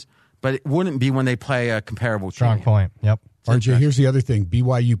teams, but it wouldn't be when they play a comparable team. Strong point. Yep. RJ, here's the other thing.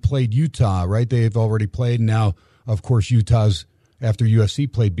 BYU played Utah, right? They've already played. Now, of course, Utah's after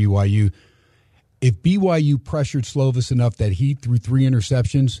USC played BYU. If BYU pressured Slovis enough that he threw 3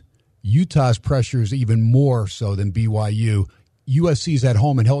 interceptions, Utah's pressure is even more so than BYU. USC's at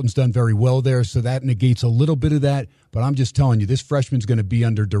home, and Helton's done very well there, so that negates a little bit of that. But I'm just telling you, this freshman's going to be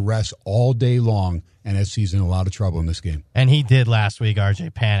under duress all day long, and SC's in a lot of trouble in this game. And he did last week,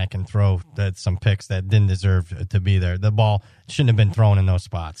 RJ, panic and throw some picks that didn't deserve to be there. The ball shouldn't have been thrown in those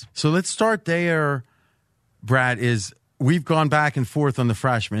spots. So let's start there, Brad, we've gone back and forth on the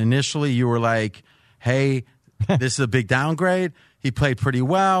freshman. Initially, you were like, hey, this is a big downgrade. He played pretty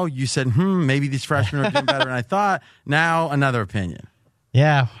well. You said, maybe these freshmen are doing better than I thought. Now, another opinion.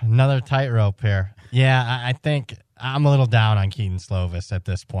 Yeah, another tightrope here. Yeah, I think I'm a little down on Keaton Slovis at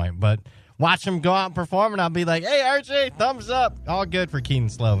this point. But watch him go out and perform, and I'll be like, hey, RJ, thumbs up. All good for Keaton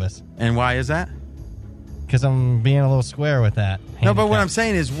Slovis. And why is that? Because I'm being a little square with that. No, but what I'm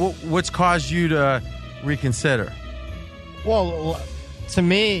saying is what's caused you to reconsider? Well, to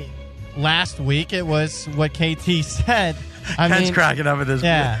me, last week it was what KT said. Ken's cracking up at this.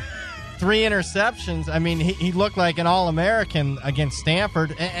 Yeah. 3 interceptions. I mean, he looked like an All-American against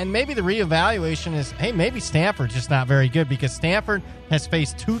Stanford. And maybe the reevaluation is, hey, maybe Stanford's just not very good because Stanford has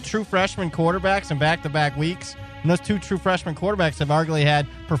faced 2 true freshman quarterbacks in back-to-back weeks. And those 2 true freshman quarterbacks have arguably had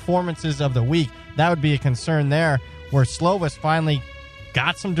performances of the week. That would be a concern there, where Slovis finally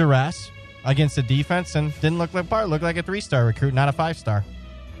got some duress against the defense and didn't look like part. Looked like a 3-star recruit, not a 5-star.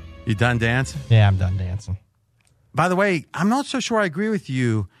 You done dancing? Yeah, I'm done dancing. By the way, I'm not so sure I agree with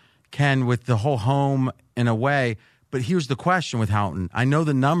you, Ken, with the whole home and away. But here's the question with Houghton. I know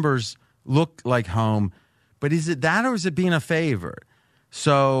the numbers look like home, but is it that or is it being a favorite?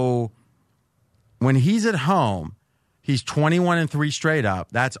 So when he's at home, he's 21-3 straight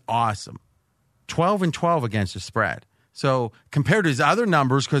up. That's awesome. 12-12 against the spread. So compared to his other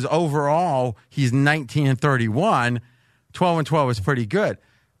numbers, because overall he's 19-31, 12-12 is pretty good.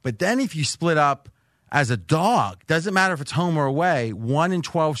 But then if you split up as a dog, doesn't matter if it's home or away,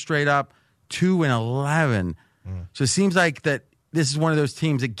 1-12 straight up, 2-11. So it seems like that this is one of those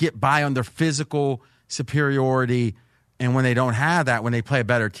teams that get by on their physical superiority, and when they don't have that, when they play a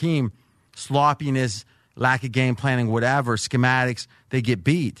better team, sloppiness, lack of game planning, whatever, schematics, they get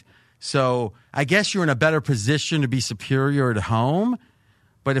beat. So I guess you're in a better position to be superior at home.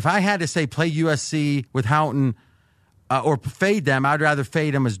 But if I had to say play USC with Houghton or fade them, I'd rather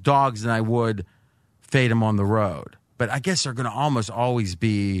fade them as dogs than I would fade them on the road. But I guess they're going to almost always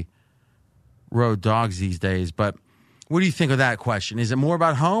be road dogs these days. But what do you think of that question? Is it more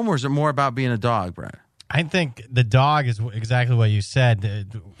about home or is it more about being a dog, Brad? I think the dog is exactly what you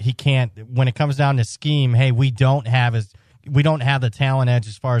said. He can't, when it comes down to scheme, hey, we don't have the talent edge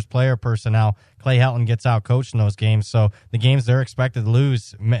as far as player personnel. Clay Helton gets out coached in those games, so the games they're expected to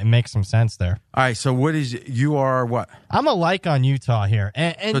lose make some sense there. All right, so you are what? I'm a like on Utah here.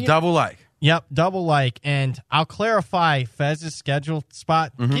 And so double like. Yep, double like. And I'll clarify Fez's schedule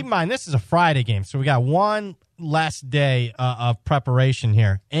spot. Mm-hmm. Keep in mind, this is a Friday game, so we got one less day of preparation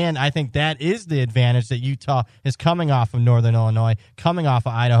here. And I think that is the advantage that Utah is coming off of Northern Illinois, coming off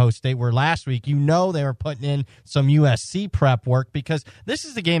of Idaho State, where last week they were putting in some USC prep work because this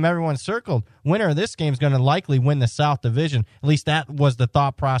is the game everyone circled. Winner of this game is going to likely win the South Division. At least that was the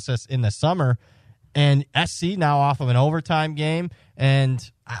thought process in the summer. And SC now off of an overtime game, and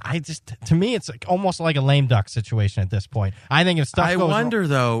to me, it's almost like a lame duck situation at this point. I think if stuff goes wrong,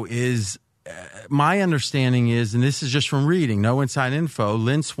 though, is my understanding is, and this is just from reading, no inside info,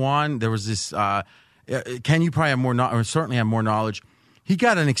 Lynn Swan, there was this, Ken, you probably have more, or certainly have more knowledge. He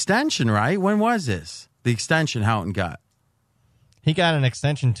got an extension, right? When was this? The extension Houghton got. He got an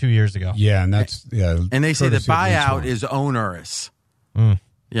extension 2 years ago. Yeah, and that's, yeah. And they say the buyout is onerous.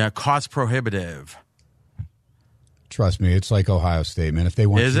 Yeah, cost prohibitive. Trust me, it's like Ohio State, man. If they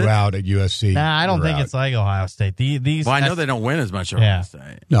want you out at USC, nah, I don't think it's like Ohio State. Well, I know they don't win as much as Ohio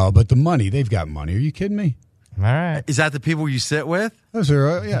State. No, but the money, they've got money. Are you kidding me? All right. Is that the people you sit with? Those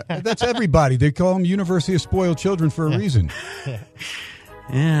are, that's everybody. They call them University of Spoiled Children for a reason.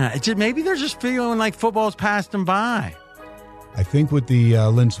 Yeah, maybe they're just feeling like football's passed them by. I think with the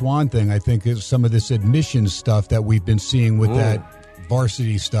Lynn Swann thing, I think is some of this admissions stuff that we've been seeing with that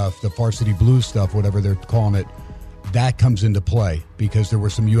varsity stuff, the varsity blues stuff, whatever they're calling it, that comes into play because there were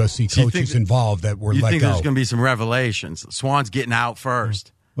some USC coaches involved that were let go. You think there's going to be some revelations? Swann's getting out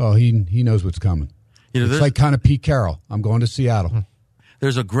first. Well, he knows what's coming. It's like kind of Pete Carroll. I'm going to Seattle.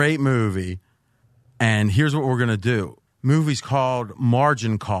 There's a great movie, and here's what we're going to do. Movie's called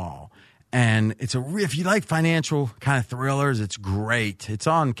Margin Call. And if you like financial kind of thrillers, it's great. It's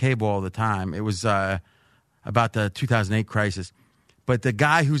on cable all the time. It was about the 2008 crisis. But the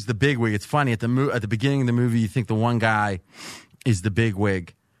guy who's the bigwig, it's funny, at the beginning of the movie, you think the one guy is the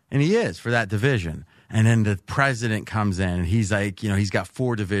bigwig. And he is for that division. And then the president comes in, and he's like, he's got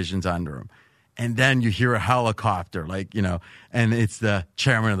 4 divisions under him. And then you hear a helicopter, and it's the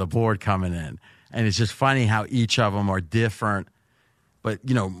chairman of the board coming in. And it's just funny how each of them are different. But,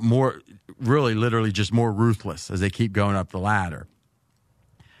 more really literally just more ruthless as they keep going up the ladder.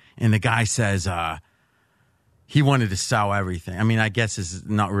 And the guy says he wanted to sell everything. I mean, I guess this is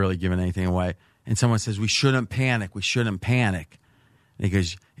not really giving anything away. And someone says, we shouldn't panic. We shouldn't panic. And he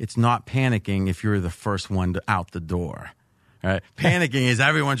goes, it's not panicking if you're the first one out the door. Right? Panicking is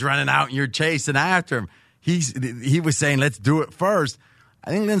everyone's running out and you're chasing after him. He was saying, let's do it first. I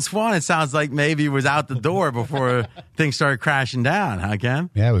think Lynn Swann, it sounds like maybe was out the door before things started crashing down, huh,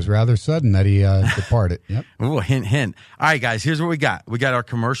 Ken? Yeah, it was rather sudden that he departed. Yep. Ooh, hint, hint. All right, guys, here's what we got. We got our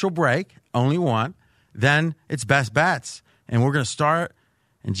commercial break, only one. Then it's Best Bets. And we're going to start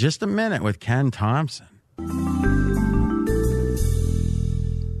in just a minute with Ken Thompson.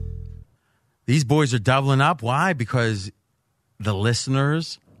 These boys are doubling up. Why? Because the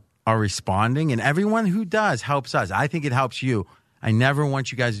listeners are responding, and everyone who does helps us. I think it helps you. I never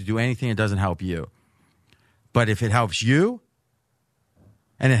want you guys to do anything that doesn't help you. But if it helps you,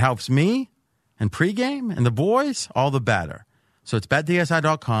 and it helps me, and pregame, and the boys, all the better. So it's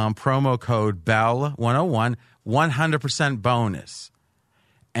betdsi.com, promo code BELL101, 100% bonus.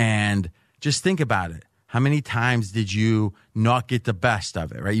 And just think about it. How many times did you not get the best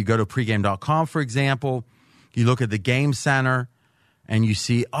of it, right? You go to pregame.com, for example. You look at the game center, and you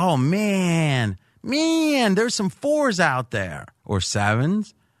see, oh, man, there's some 4s out there or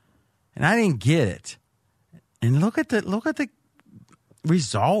 7s, and I didn't get it. And look at the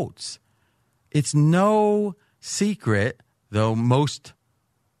results. It's no secret, though most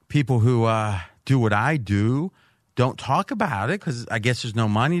people who do what I do don't talk about it because I guess there's no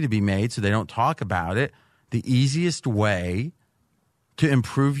money to be made, so they don't talk about it. The easiest way to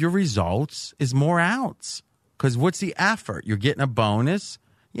improve your results is more outs. Because what's the effort? You're getting a bonus.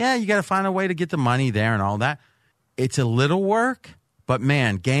 Yeah, you got to find a way to get the money there and all that. It's a little work, but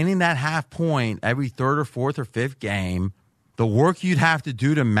man, gaining that half point every third or fourth or fifth game, the work you'd have to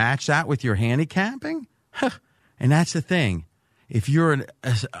do to match that with your handicapping, and that's the thing. If you're an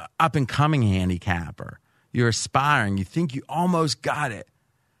up-and-coming handicapper, you're aspiring, you think you almost got it,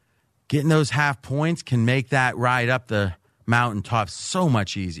 getting those half points can make that ride up the mountaintop so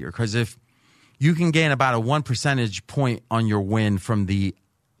much easier. Because if you can gain about a 1 percentage point on your win from the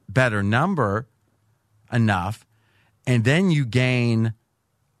better number enough, and then you gain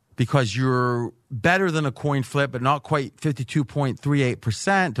because you're better than a coin flip, but not quite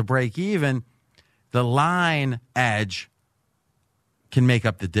 52.38% to break even, the line edge can make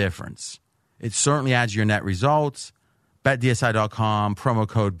up the difference. It certainly adds your net results. BetDSI.com, promo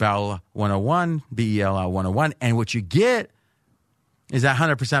code BELL101, BELL101, and what you get is that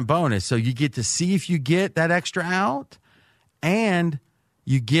 100% bonus. So you get to see if you get that extra out, and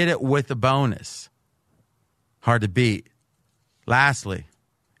you get it with a bonus. Hard to beat. Lastly,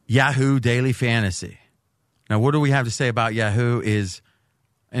 Yahoo Daily Fantasy. Now, what do we have to say about Yahoo is,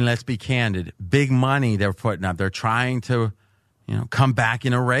 and let's be candid, big money they're putting up. They're trying to, come back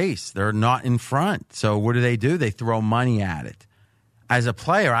in a race. They're not in front. So what do? They throw money at it. As a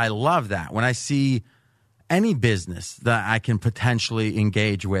player, I love that. When I see any business that I can potentially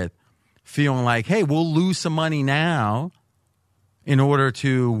engage with feeling like, hey, we'll lose some money now in order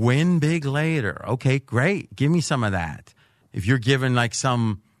to win big later. Okay, great. Give me some of that. If you're given like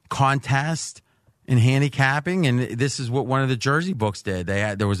some contest in handicapping, and this is what one of the Jersey books did.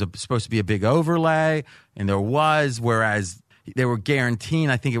 There was supposed to be a big overlay, and there was, whereas they were guaranteeing,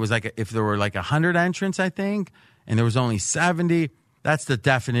 I think it was like if there were like 100 entrants, I think, and there was only 70, that's the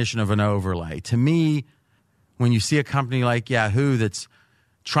definition of an overlay. To me, when you see a company like Yahoo that's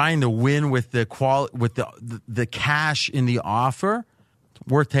trying to win with the cash in the offer,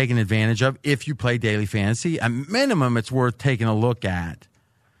 worth taking advantage of if you play daily fantasy. At minimum, it's worth taking a look at.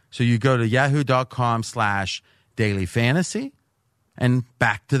 So you go to yahoo.com/dailyfantasy, and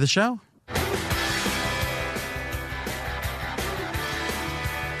back to the show.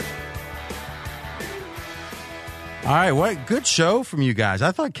 All right, what good show from you guys.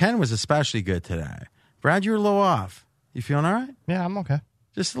 I thought Ken was especially good today. Brad, you were a little off. You feeling all right? Yeah, I'm okay.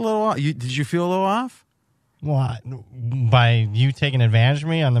 Just a little off. Did you feel a little off? What? By you taking advantage of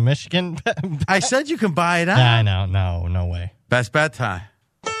me on the Michigan? I said you can buy it out. I know. No way. Best bet time.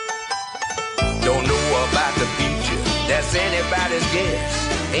 Don't know about the future. That's anybody's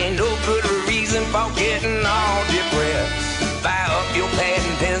guess. Ain't no good reason for getting all depressed. Fire up your pad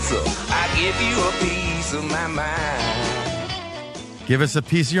and pencil. I give you a piece of my mind. Give us a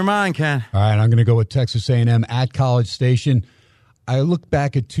piece of your mind, Ken. All right, I'm going to go with Texas A&M at College Station. I look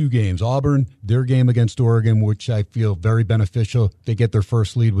back at two games. Auburn, their game against Oregon, which I feel very beneficial. They get their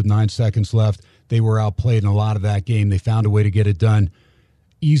first lead with 9 seconds left. They were outplayed in a lot of that game. They found a way to get it done.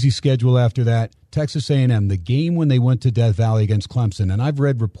 Easy schedule after that. Texas A&M, the game when they went to Death Valley against Clemson, and I've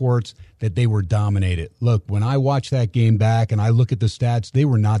read reports that they were dominated. Look, when I watch that game back and I look at the stats, they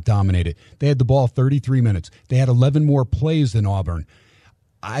were not dominated. They had the ball 33 minutes. They had 11 more plays than Auburn.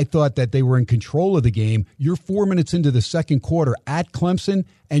 I thought that they were in control of the game. You're 4 minutes into the second quarter at Clemson,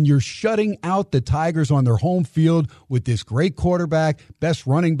 and you're shutting out the Tigers on their home field with this great quarterback, best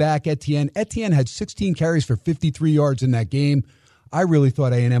running back, Etienne. Etienne had 16 carries for 53 yards in that game. I really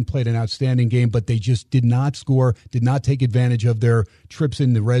thought A&M played an outstanding game, but they just did not score, did not take advantage of their trips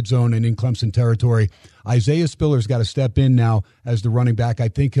in the red zone and in Clemson territory. Isaiah Spiller's got to step in now as the running back. I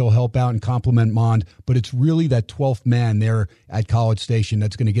think he'll help out and complement Mond, but it's really that 12th man there at College Station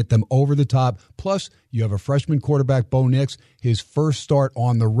that's going to get them over the top. Plus, you have a freshman quarterback, Bo Nix, his first start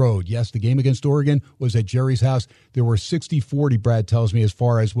on the road. Yes, the game against Oregon was at Jerry's house. There were 60-40, Brad tells me, as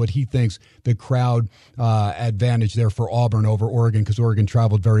far as what he thinks the crowd advantage there for Auburn over Oregon, because Oregon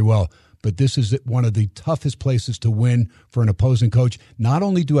traveled very well. But this is one of the toughest places to win for an opposing coach. Not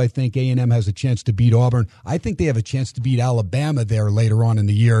only do I think A&M has a chance to beat Auburn, I think they have a chance to beat Alabama there later on in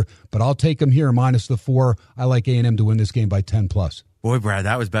the year. But I'll take them here minus the 4. I like A&M to win this game by 10+. Boy, Brad,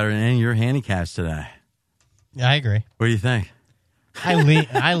 that was better than any of your handicaps today. Yeah, I agree. What do you think?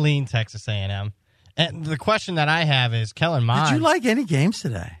 I lean Texas A&M. And the question that I have is, Kellen Mond. Did you like any games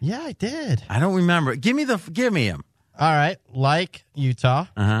today? Yeah, I did. I don't remember. Give me them. All right. Like Utah.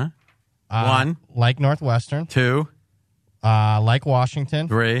 1. Like Northwestern. 2. Like Washington.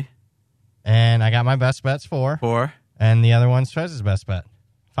 3. And I got my best bets 4. 4. And the other one's Trez's best bet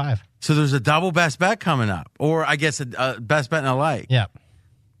 5. So there's a double best bet coming up. Or I guess a best bet and a like. Yeah.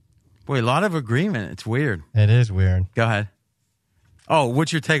 Boy, a lot of agreement. It's weird. It is weird. Go ahead. Oh,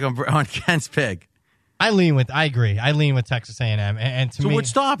 what's your take on Ken's pick? I agree. I lean with Texas A&M. And to me, what's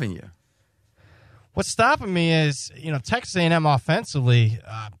stopping you? What's stopping me is, Texas A&M offensively,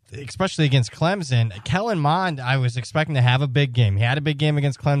 especially against Clemson. Kellen Mond, I was expecting to have a big game. He had a big game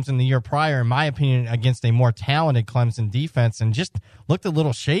against Clemson the year prior, in my opinion, against a more talented Clemson defense, and just looked a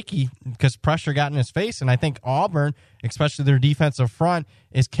little shaky because pressure got in his face. And I think Auburn, especially their defensive front,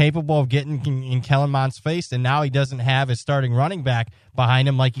 is capable of getting in Kellen Mond's face, and now he doesn't have his starting running back behind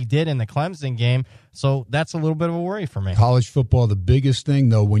him like he did in the Clemson game. So that's a little bit of a worry for me. College football, the biggest thing,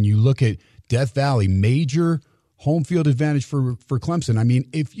 though, when you look at Death Valley, major home field advantage for Clemson. I mean,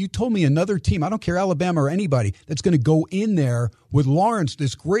 if you told me another team, I don't care, Alabama or anybody, that's going to go in there with Lawrence,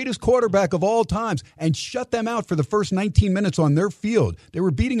 this greatest quarterback of all times, and shut them out for the first 19 minutes on their field. They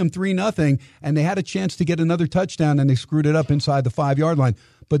were beating them 3-0, and they had a chance to get another touchdown, and they screwed it up inside the 5-yard line.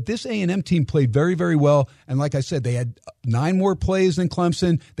 But this A&M team played very, very well. And like I said, they had 9 more plays than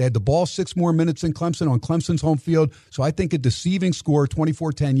Clemson. They had the ball 6 more minutes than Clemson on Clemson's home field. So I think a deceiving score,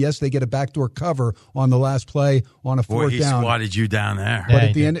 24-10. Yes, they get a backdoor cover on the last play on a 4th down. He swatted you down there. But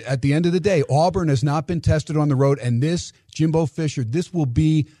at the end of the day, Auburn has not been tested on the road. And this, Jimbo Fisher, this will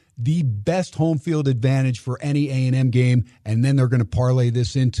be the best home field advantage for any A&M game, and then they're going to parlay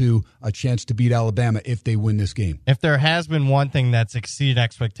this into a chance to beat Alabama if they win this game. If there has been one thing that's exceeded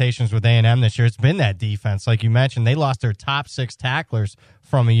expectations with A&M this year, it's been that defense. Like you mentioned, they lost their top 6 tacklers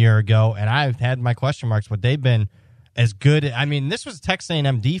from a year ago, and I've had my question marks, but they've been as good. I mean, this was Texas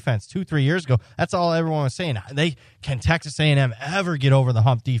A&M defense 2-3 years ago. That's all everyone was saying. Can Texas A&M ever get over the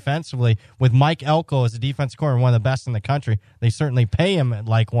hump defensively? With Mike Elko as a defensive coordinator, one of the best in the country, they certainly pay him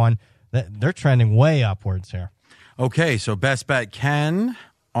like one. They're trending way upwards here. Okay, so best bet Ken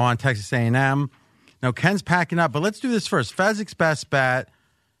on Texas A&M. Now, Ken's packing up, but let's do this first. Fezzik's best bet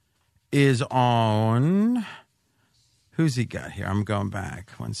is on Who's he got here? I'm going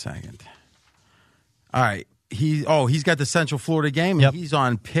back. 1 second. All right. He's got the Central Florida game, and he's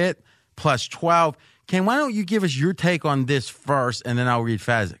on Pitt plus 12. Ken, why don't you give us your take on this first, and then I'll read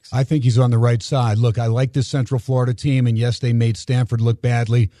Fezzik's. I think he's on the right side. Look, I like this Central Florida team, and yes, they made Stanford look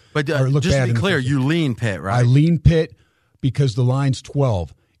badly. But just to be clear, you lean Pitt, right? I lean Pitt because the line's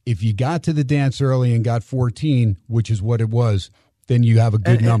 12. If you got to the dance early and got 14, which is what it was, then you have a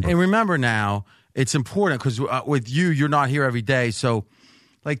good number. And remember now, it's important because with you, you're not here every day, so –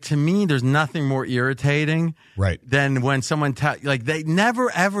 like, to me, there's nothing more irritating than when someone they never,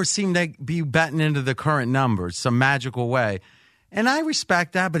 ever seem to be betting into the current numbers some magical way. And I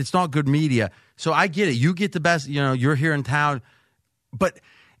respect that, but it's not good media. So I get it. You get the best, you're here in town. But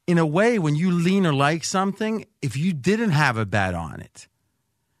in a way, when you lean or like something, if you didn't have a bet on it,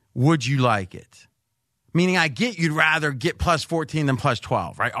 would you like it? Meaning, I get you'd rather get plus 14 than plus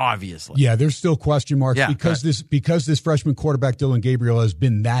 12, right? Obviously. Yeah, there's still question marks because this freshman quarterback, Dylan Gabriel, has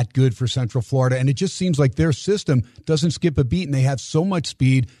been that good for Central Florida. And it just seems like their system doesn't skip a beat, and they have so much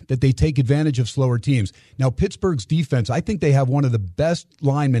speed that they take advantage of slower teams. Now, Pittsburgh's defense, I think they have one of the best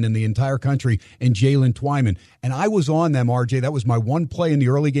linemen in the entire country in Jalen Twyman. And I was on them, RJ. That was my one play in the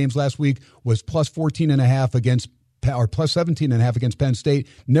early games last week, was plus 14.5 against, or plus 17.5 against Penn State.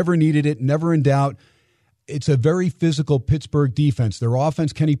 Never needed it, never in doubt. It's a very physical Pittsburgh defense. Their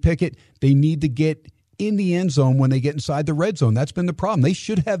offense, Kenny Pickett, they need to get in the end zone when they get inside the red zone. That's been the problem. They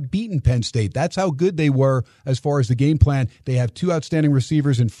should have beaten Penn State. That's how good they were as far as the game plan. They have two outstanding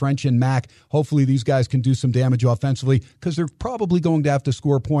receivers in French and Mack. Hopefully these guys can do some damage offensively because they're probably going to have to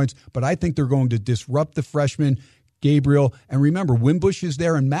score points, but I think they're going to disrupt the freshman, Gabriel. And remember, Wimbush is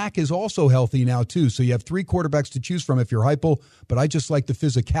there, and Mack is also healthy now, too. So you have three quarterbacks to choose from if you're Heupel. But I just like the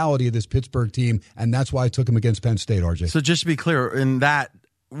physicality of this Pittsburgh team, and that's why I took him against Penn State, RJ. So just to be clear, in that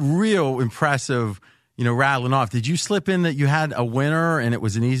real impressive, rattling off, did you slip in that you had a winner and it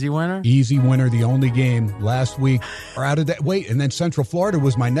was an easy winner? Easy winner, the only game last week. Or out of that, and then Central Florida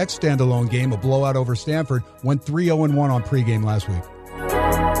was my next standalone game, a blowout over Stanford. Went 3-0-1 on pregame last week.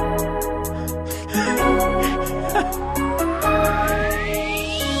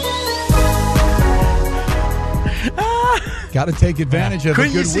 Got to take advantage of a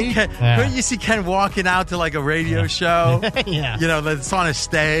good week. Couldn't you see Ken walking out to like a radio show? That's on a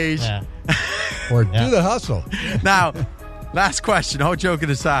stage. Yeah. Or do the hustle. Now, last question. All joking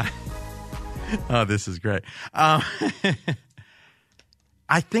aside. Oh, this is great. I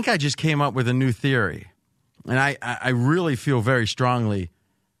think I just came up with a new theory. And I really feel very strongly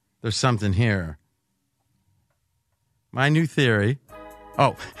there's something here. My new theory.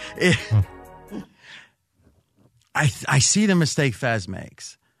 I see the mistake Fez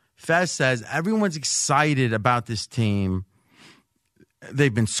makes. Fez says everyone's excited about this team.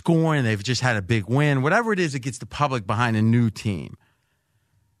 They've been scoring. They've just had a big win. Whatever it is, it gets the public behind a new team.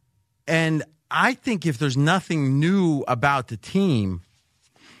 And I think if there's nothing new about the team,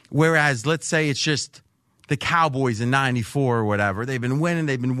 whereas let's say it's just the Cowboys in 94 or whatever, they've been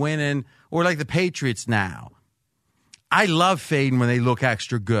winning, or like the Patriots now. I love fading when they look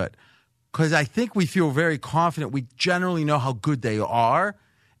extra good. Because I think we feel very confident. We generally know how good they are,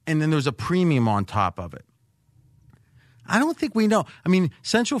 and then there's a premium on top of it. I don't think we know. I mean,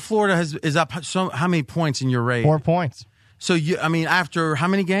 Central Florida is up how many points in your rate? 4 points. So, after how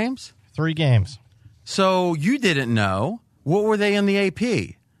many games? 3 games. So you didn't know. What were they in the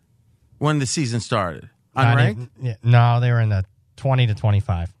AP when the season started? Unranked? No, they were in the 20 to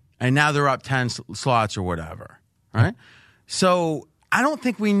 25. And now they're up 10 slots or whatever, right? So I don't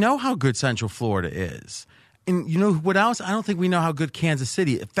think we know how good Central Florida is. And you know what else? I don't think we know how good Kansas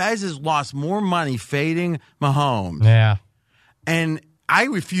City is. Fez has lost more money fading Mahomes. Yeah. And I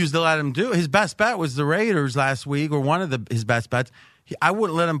refuse to let him do it. His best bet was the Raiders last week, or one of his best bets. I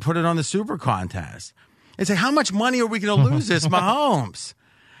wouldn't let him put it on the Super Contest. It's like, how much money are we going to lose this Mahomes?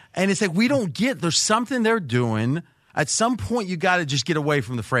 And it's like, we don't get, there's something they're doing. At some point, you got to just get away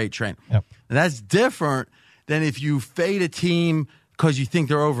from the freight train. Yep. And that's different than if you fade a team because you think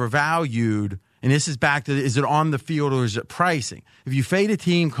they're overvalued. And this is back to, is it on the field or is it pricing? If you fade a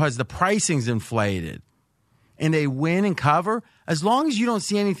team because the pricing's inflated and they win and cover, as long as you don't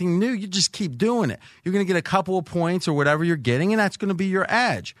see anything new, you just keep doing it. You're going to get a couple of points or whatever you're getting, and that's going to be your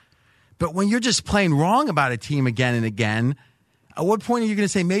edge. But when you're just playing wrong about a team again and again, at what point are you going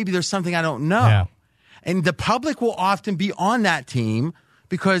to say, maybe there's something I don't know? Yeah. And the public will often be on that team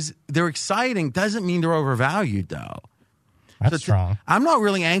because they're exciting. Doesn't mean they're overvalued, though. That's strong. I'm not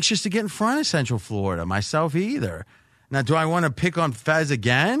really anxious to get in front of Central Florida myself either. Now, do I want to pick on Fez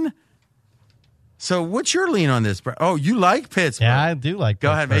again? So what's your lean on this, bro? Oh, you like Pittsburgh. Yeah, I do like Go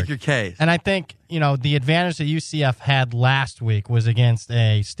Pittsburgh. ahead, make your case. And I think, the advantage that UCF had last week was against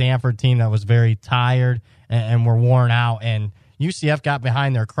a Stanford team that was very tired and were worn out. And UCF got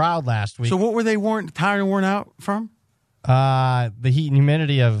behind their crowd last week. So what were they tired and worn out from? The heat and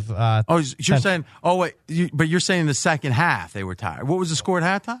humidity of. You're saying? Oh wait, but you're saying the second half they were tired. What was the score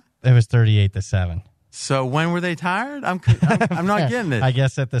at halftime? It was 38-7. So when were they tired? I'm not getting it. I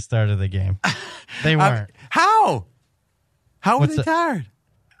guess at the start of the game, they weren't. How were they tired?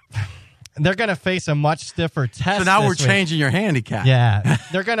 They're going to face a much stiffer test. So now we're week. changing your handicap. Yeah,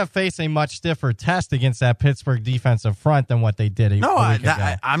 they're going to face a much stiffer test against that Pittsburgh defensive front than what they did a week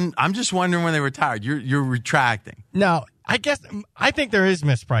ago. I'm just wondering when they were tired. You're retracting. No, I think there is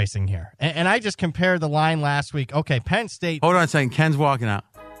mispricing here, and I just compared the line last week. Okay, Penn State. Hold on a second. Ken's walking out.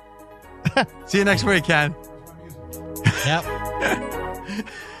 See you next week, Ken. Yep.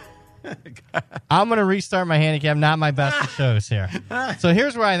 I'm going to restart my handicap, not my best of shows here. So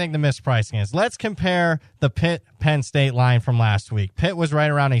here's where I think the mispricing is. Let's compare the Pitt-Penn State line from last week. Pitt was right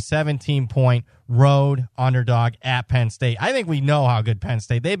around a 17-point road underdog at Penn State. I think we know how good Penn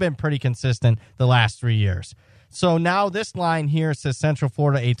State. They've been pretty consistent the last 3 years. So now this line here says Central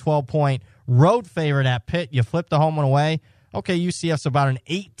Florida, a 12-point road favorite at Pitt. You flip the home one away. Okay, UCF's about an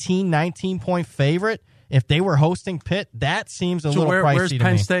 18, 19-point favorite. If they were hosting Pitt, that seems a little pricey to me. Where's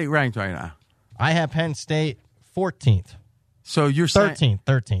Penn State ranked right now? I have Penn State 14th. So you're saying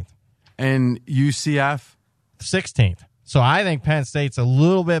 13th. And UCF? 16th. So I think Penn State's a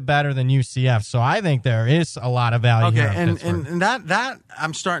little bit better than UCF. So I think there is a lot of value here. And that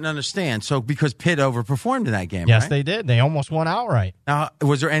I'm starting to understand. So because Pitt overperformed in that game, yes, right? they did. They almost won outright. Now,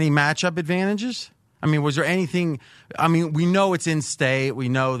 was there any matchup advantages? I mean, was there anything? I mean, we know it's in state. We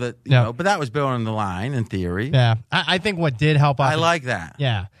know that, you know, but that was built on the line in theory. Yeah. I think what did help out. I like that.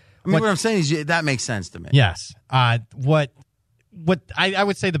 Yeah. I mean, what I'm saying is that makes sense to me. Yes. What I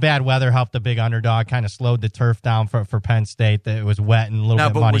would say the bad weather helped the big underdog, kind of slowed the turf down for Penn State. That it was wet and a little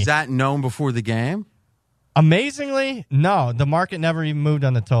bit muddy. Was that known before the game? Amazingly, no. The market never even moved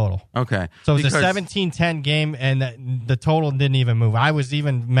on the total. Okay. So it was a 17-10 game, and the total didn't even move. I was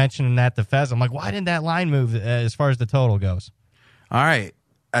even mentioning that to Fez. I'm like, why didn't that line move as far as the total goes? All right.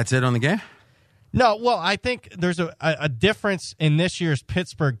 That's it on the game? No, well, I think there's a difference in this year's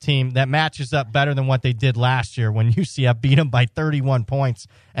Pittsburgh team that matches up better than what they did last year when UCF beat them by 31 points,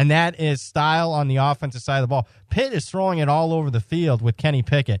 and that is style on the offensive side of the ball. Pitt is throwing it all over the field with Kenny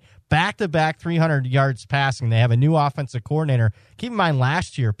Pickett. Back-to-back 300 yards passing. They have a new offensive coordinator. Keep in mind,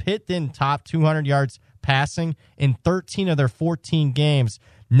 last year, Pitt didn't top 200 yards passing in 13 of their 14 games.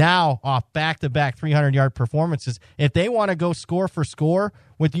 Now, off back-to-back 300-yard performances, if they want to go score for score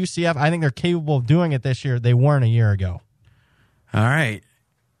with UCF, I think they're capable of doing it this year. They weren't a year ago. All right.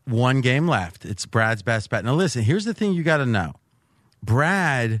 One game left. It's Brad's best bet. Now, listen, here's the thing you got to know.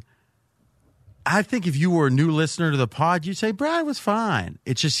 Brad, I think if you were a new listener to the pod, you'd say Brad was fine.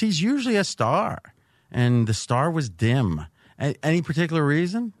 It's just he's usually a star, and the star was dim. Any particular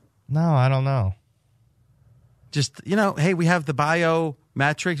reason? No, I don't know. Just, hey, we have the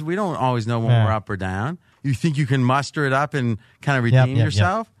biometrics. We don't always know when we're up or down. You think you can muster it up and kind of redeem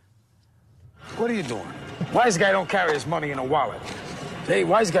yourself? Yep. What are you doing? Wise guy don't carry his money in a wallet. Hey,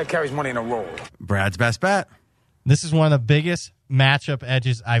 wise guy carries money in a roll. Brad's best bet. This is one of the biggest matchup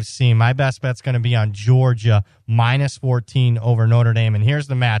edges I've seen. My best bet's going to be on Georgia, minus 14 over Notre Dame. And here's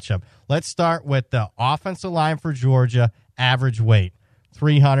the matchup. Let's start with the offensive line for Georgia, average weight,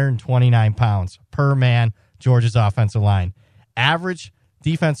 329 pounds per man, Georgia's offensive line. Average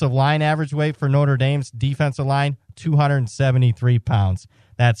defensive line average weight for Notre Dame's defensive line, 273 pounds.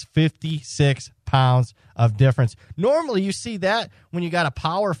 That's 56 pounds of difference. Normally, you see that when you got a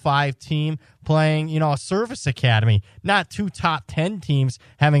Power 5 team playing, a service academy, not two top 10 teams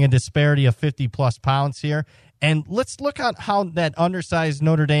having a disparity of 50-plus pounds here. And let's look at how that undersized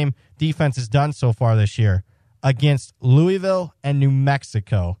Notre Dame defense has done so far this year against Louisville and New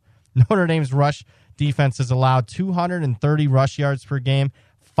Mexico. Notre Dame's rush defense has allowed 230 rush yards per game,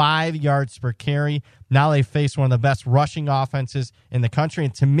 5 yards per carry. Now they face one of the best rushing offenses in the country.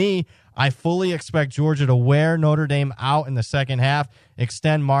 And to me, I fully expect Georgia to wear Notre Dame out in the second half,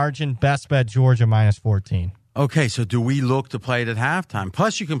 extend margin, best bet Georgia minus 14. Okay, so do we look to play it at halftime?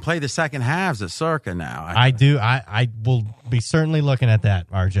 Plus, you can play the second halves at Circa now. I do. I will be certainly looking at that,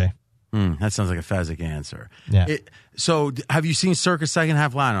 RJ. That sounds like a Fezzik answer. Yeah. So have you seen Circa's second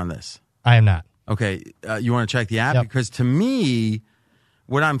half line on this? I am not. Okay, you want to check the app? Yep. Because to me,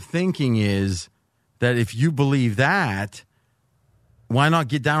 what I'm thinking is that if you believe that, why not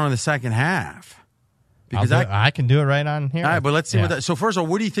get down on the second half? Because I can do it right on here. All right, but let's see what that. So first of all,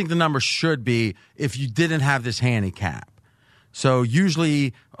 what do you think the number should be if you didn't have this handicap? So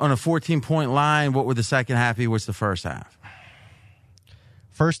usually on a 14-point line, what would the second half be? What's the first half?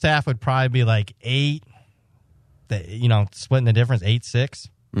 First half would probably be like 8. Splitting the difference,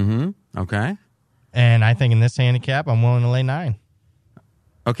 8-6. Okay. And I think in this handicap, I'm willing to lay 9.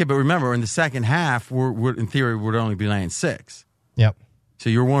 Okay, but remember, in the second half, we're in theory, would only be laying 6. Yep. So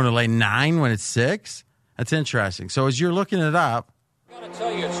you're willing to lay 9 when it's 6? That's interesting. So as you're looking it up, I got to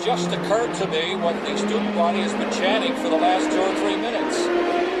tell you, it's just occurred to me what the student body has been chanting for the last 2 or 3 minutes.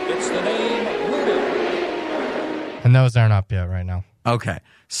 It's the name Voodoo. And those aren't up yet right now. Okay.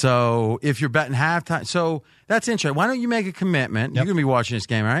 So if you're betting halftime, so that's interesting. Why don't you make a commitment? You're going to be watching this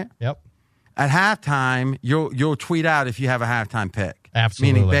game, right? Yep. At halftime, you'll tweet out if you have a halftime pick.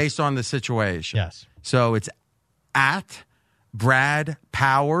 Absolutely. Meaning based on the situation. Yes. So it's at Brad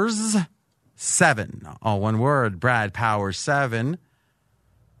Powers 7. All one word, Brad Powers 7.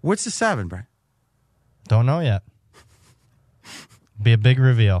 What's the 7, Brad? Don't know yet. Be a big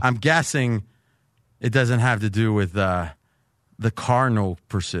reveal. I'm guessing it doesn't have to do with the Cardinal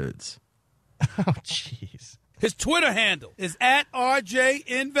pursuits. Oh, jeez. His Twitter handle is at RJ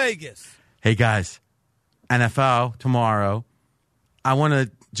in Vegas. Hey, guys, NFL tomorrow. I want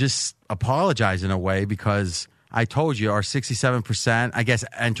to just apologize in a way because I told you our 67%, I guess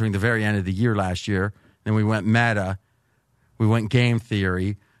entering the very end of the year last year, then we went meta. We went game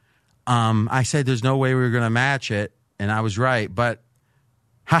theory. I said there's no way we were going to match it, and I was right. But,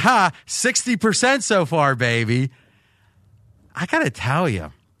 60% so far, baby. I got to tell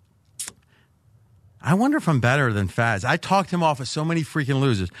you, I wonder if I'm better than Faz. I talked him off of so many freaking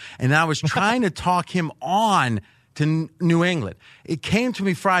losers, and I was trying to talk him on to New England. It came to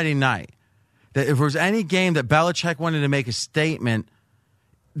me Friday night that if there was any game that Belichick wanted to make a statement,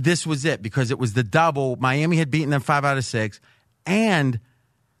 this was it, because it was the double. Miami had beaten them 5 out of 6, and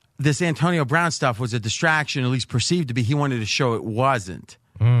this Antonio Brown stuff was a distraction, at least perceived to be. He wanted to show it wasn't.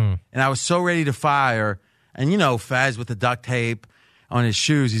 And I was so ready to fire. And, Faz with the duct tape on his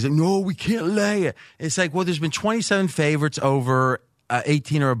shoes, he's like, no, we can't lay it. It's like, well, there's been 27 favorites over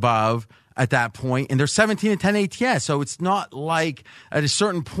 18 or above at that point, and there's 17 and 10 ATS. So it's not like at a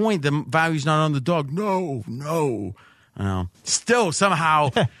certain point the value's not on the dog. No. Still,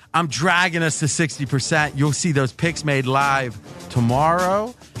 somehow, I'm dragging us to 60%. You'll see those picks made live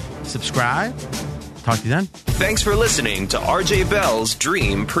tomorrow. Subscribe. Talk to you then. Thanks for listening to RJ Bell's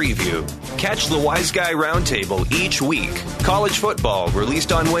Dream Preview. Catch the Wise Guy Roundtable each week. College football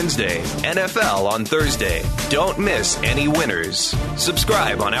released on Wednesday, NFL on Thursday. Don't miss any winners.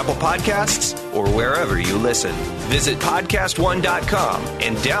 Subscribe on Apple Podcasts or wherever you listen. Visit podcastone.com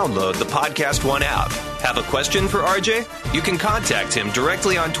and download the Podcast One app. Have a question for RJ? You can contact him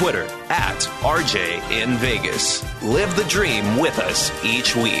directly on Twitter at RJ in Vegas. Live the dream with us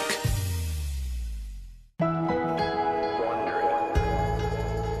each week.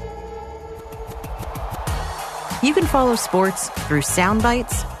 You can follow sports through sound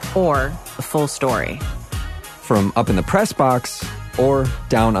bites or the full story. From up in the press box or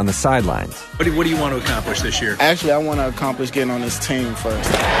down on the sidelines. What do you want to accomplish this year? Actually, I want to accomplish getting on this team first.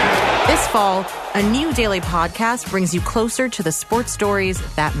 This fall, a new daily podcast brings you closer to the sports stories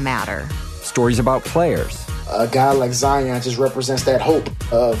that matter. Stories about players. A guy like Zion just represents that hope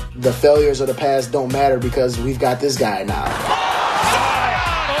of the failures of the past don't matter because we've got this guy now.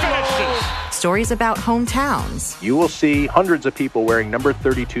 Stories about hometowns. You will see hundreds of people wearing number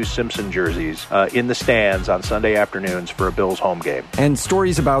 32 Simpson jerseys in the stands on Sunday afternoons for a Bills home game. And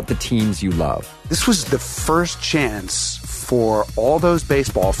stories about the teams you love. This was the first chance for all those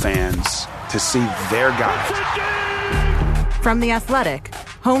baseball fans to see their guy. From The Athletic,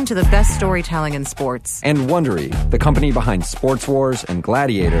 home to the best storytelling in sports. And Wondery, the company behind Sports Wars and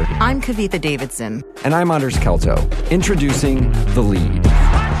Gladiator. I'm Kavitha Davidson. And I'm Anders Kelto. Introducing The Lead.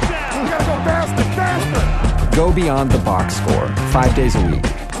 Faster. Go beyond the box score 5 days a week.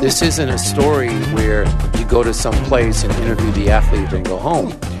 This isn't a story where you go to some place and interview the athlete and go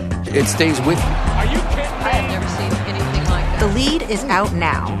home. It stays with you. Are you kidding me? I have never seen anything like that. The Lead is out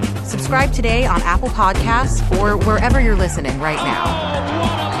now. Subscribe today on Apple Podcasts or wherever you're listening right now.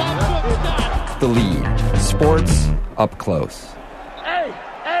 The Lead. Sports up close. Hey,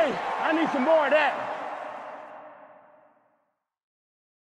 I need some more of that.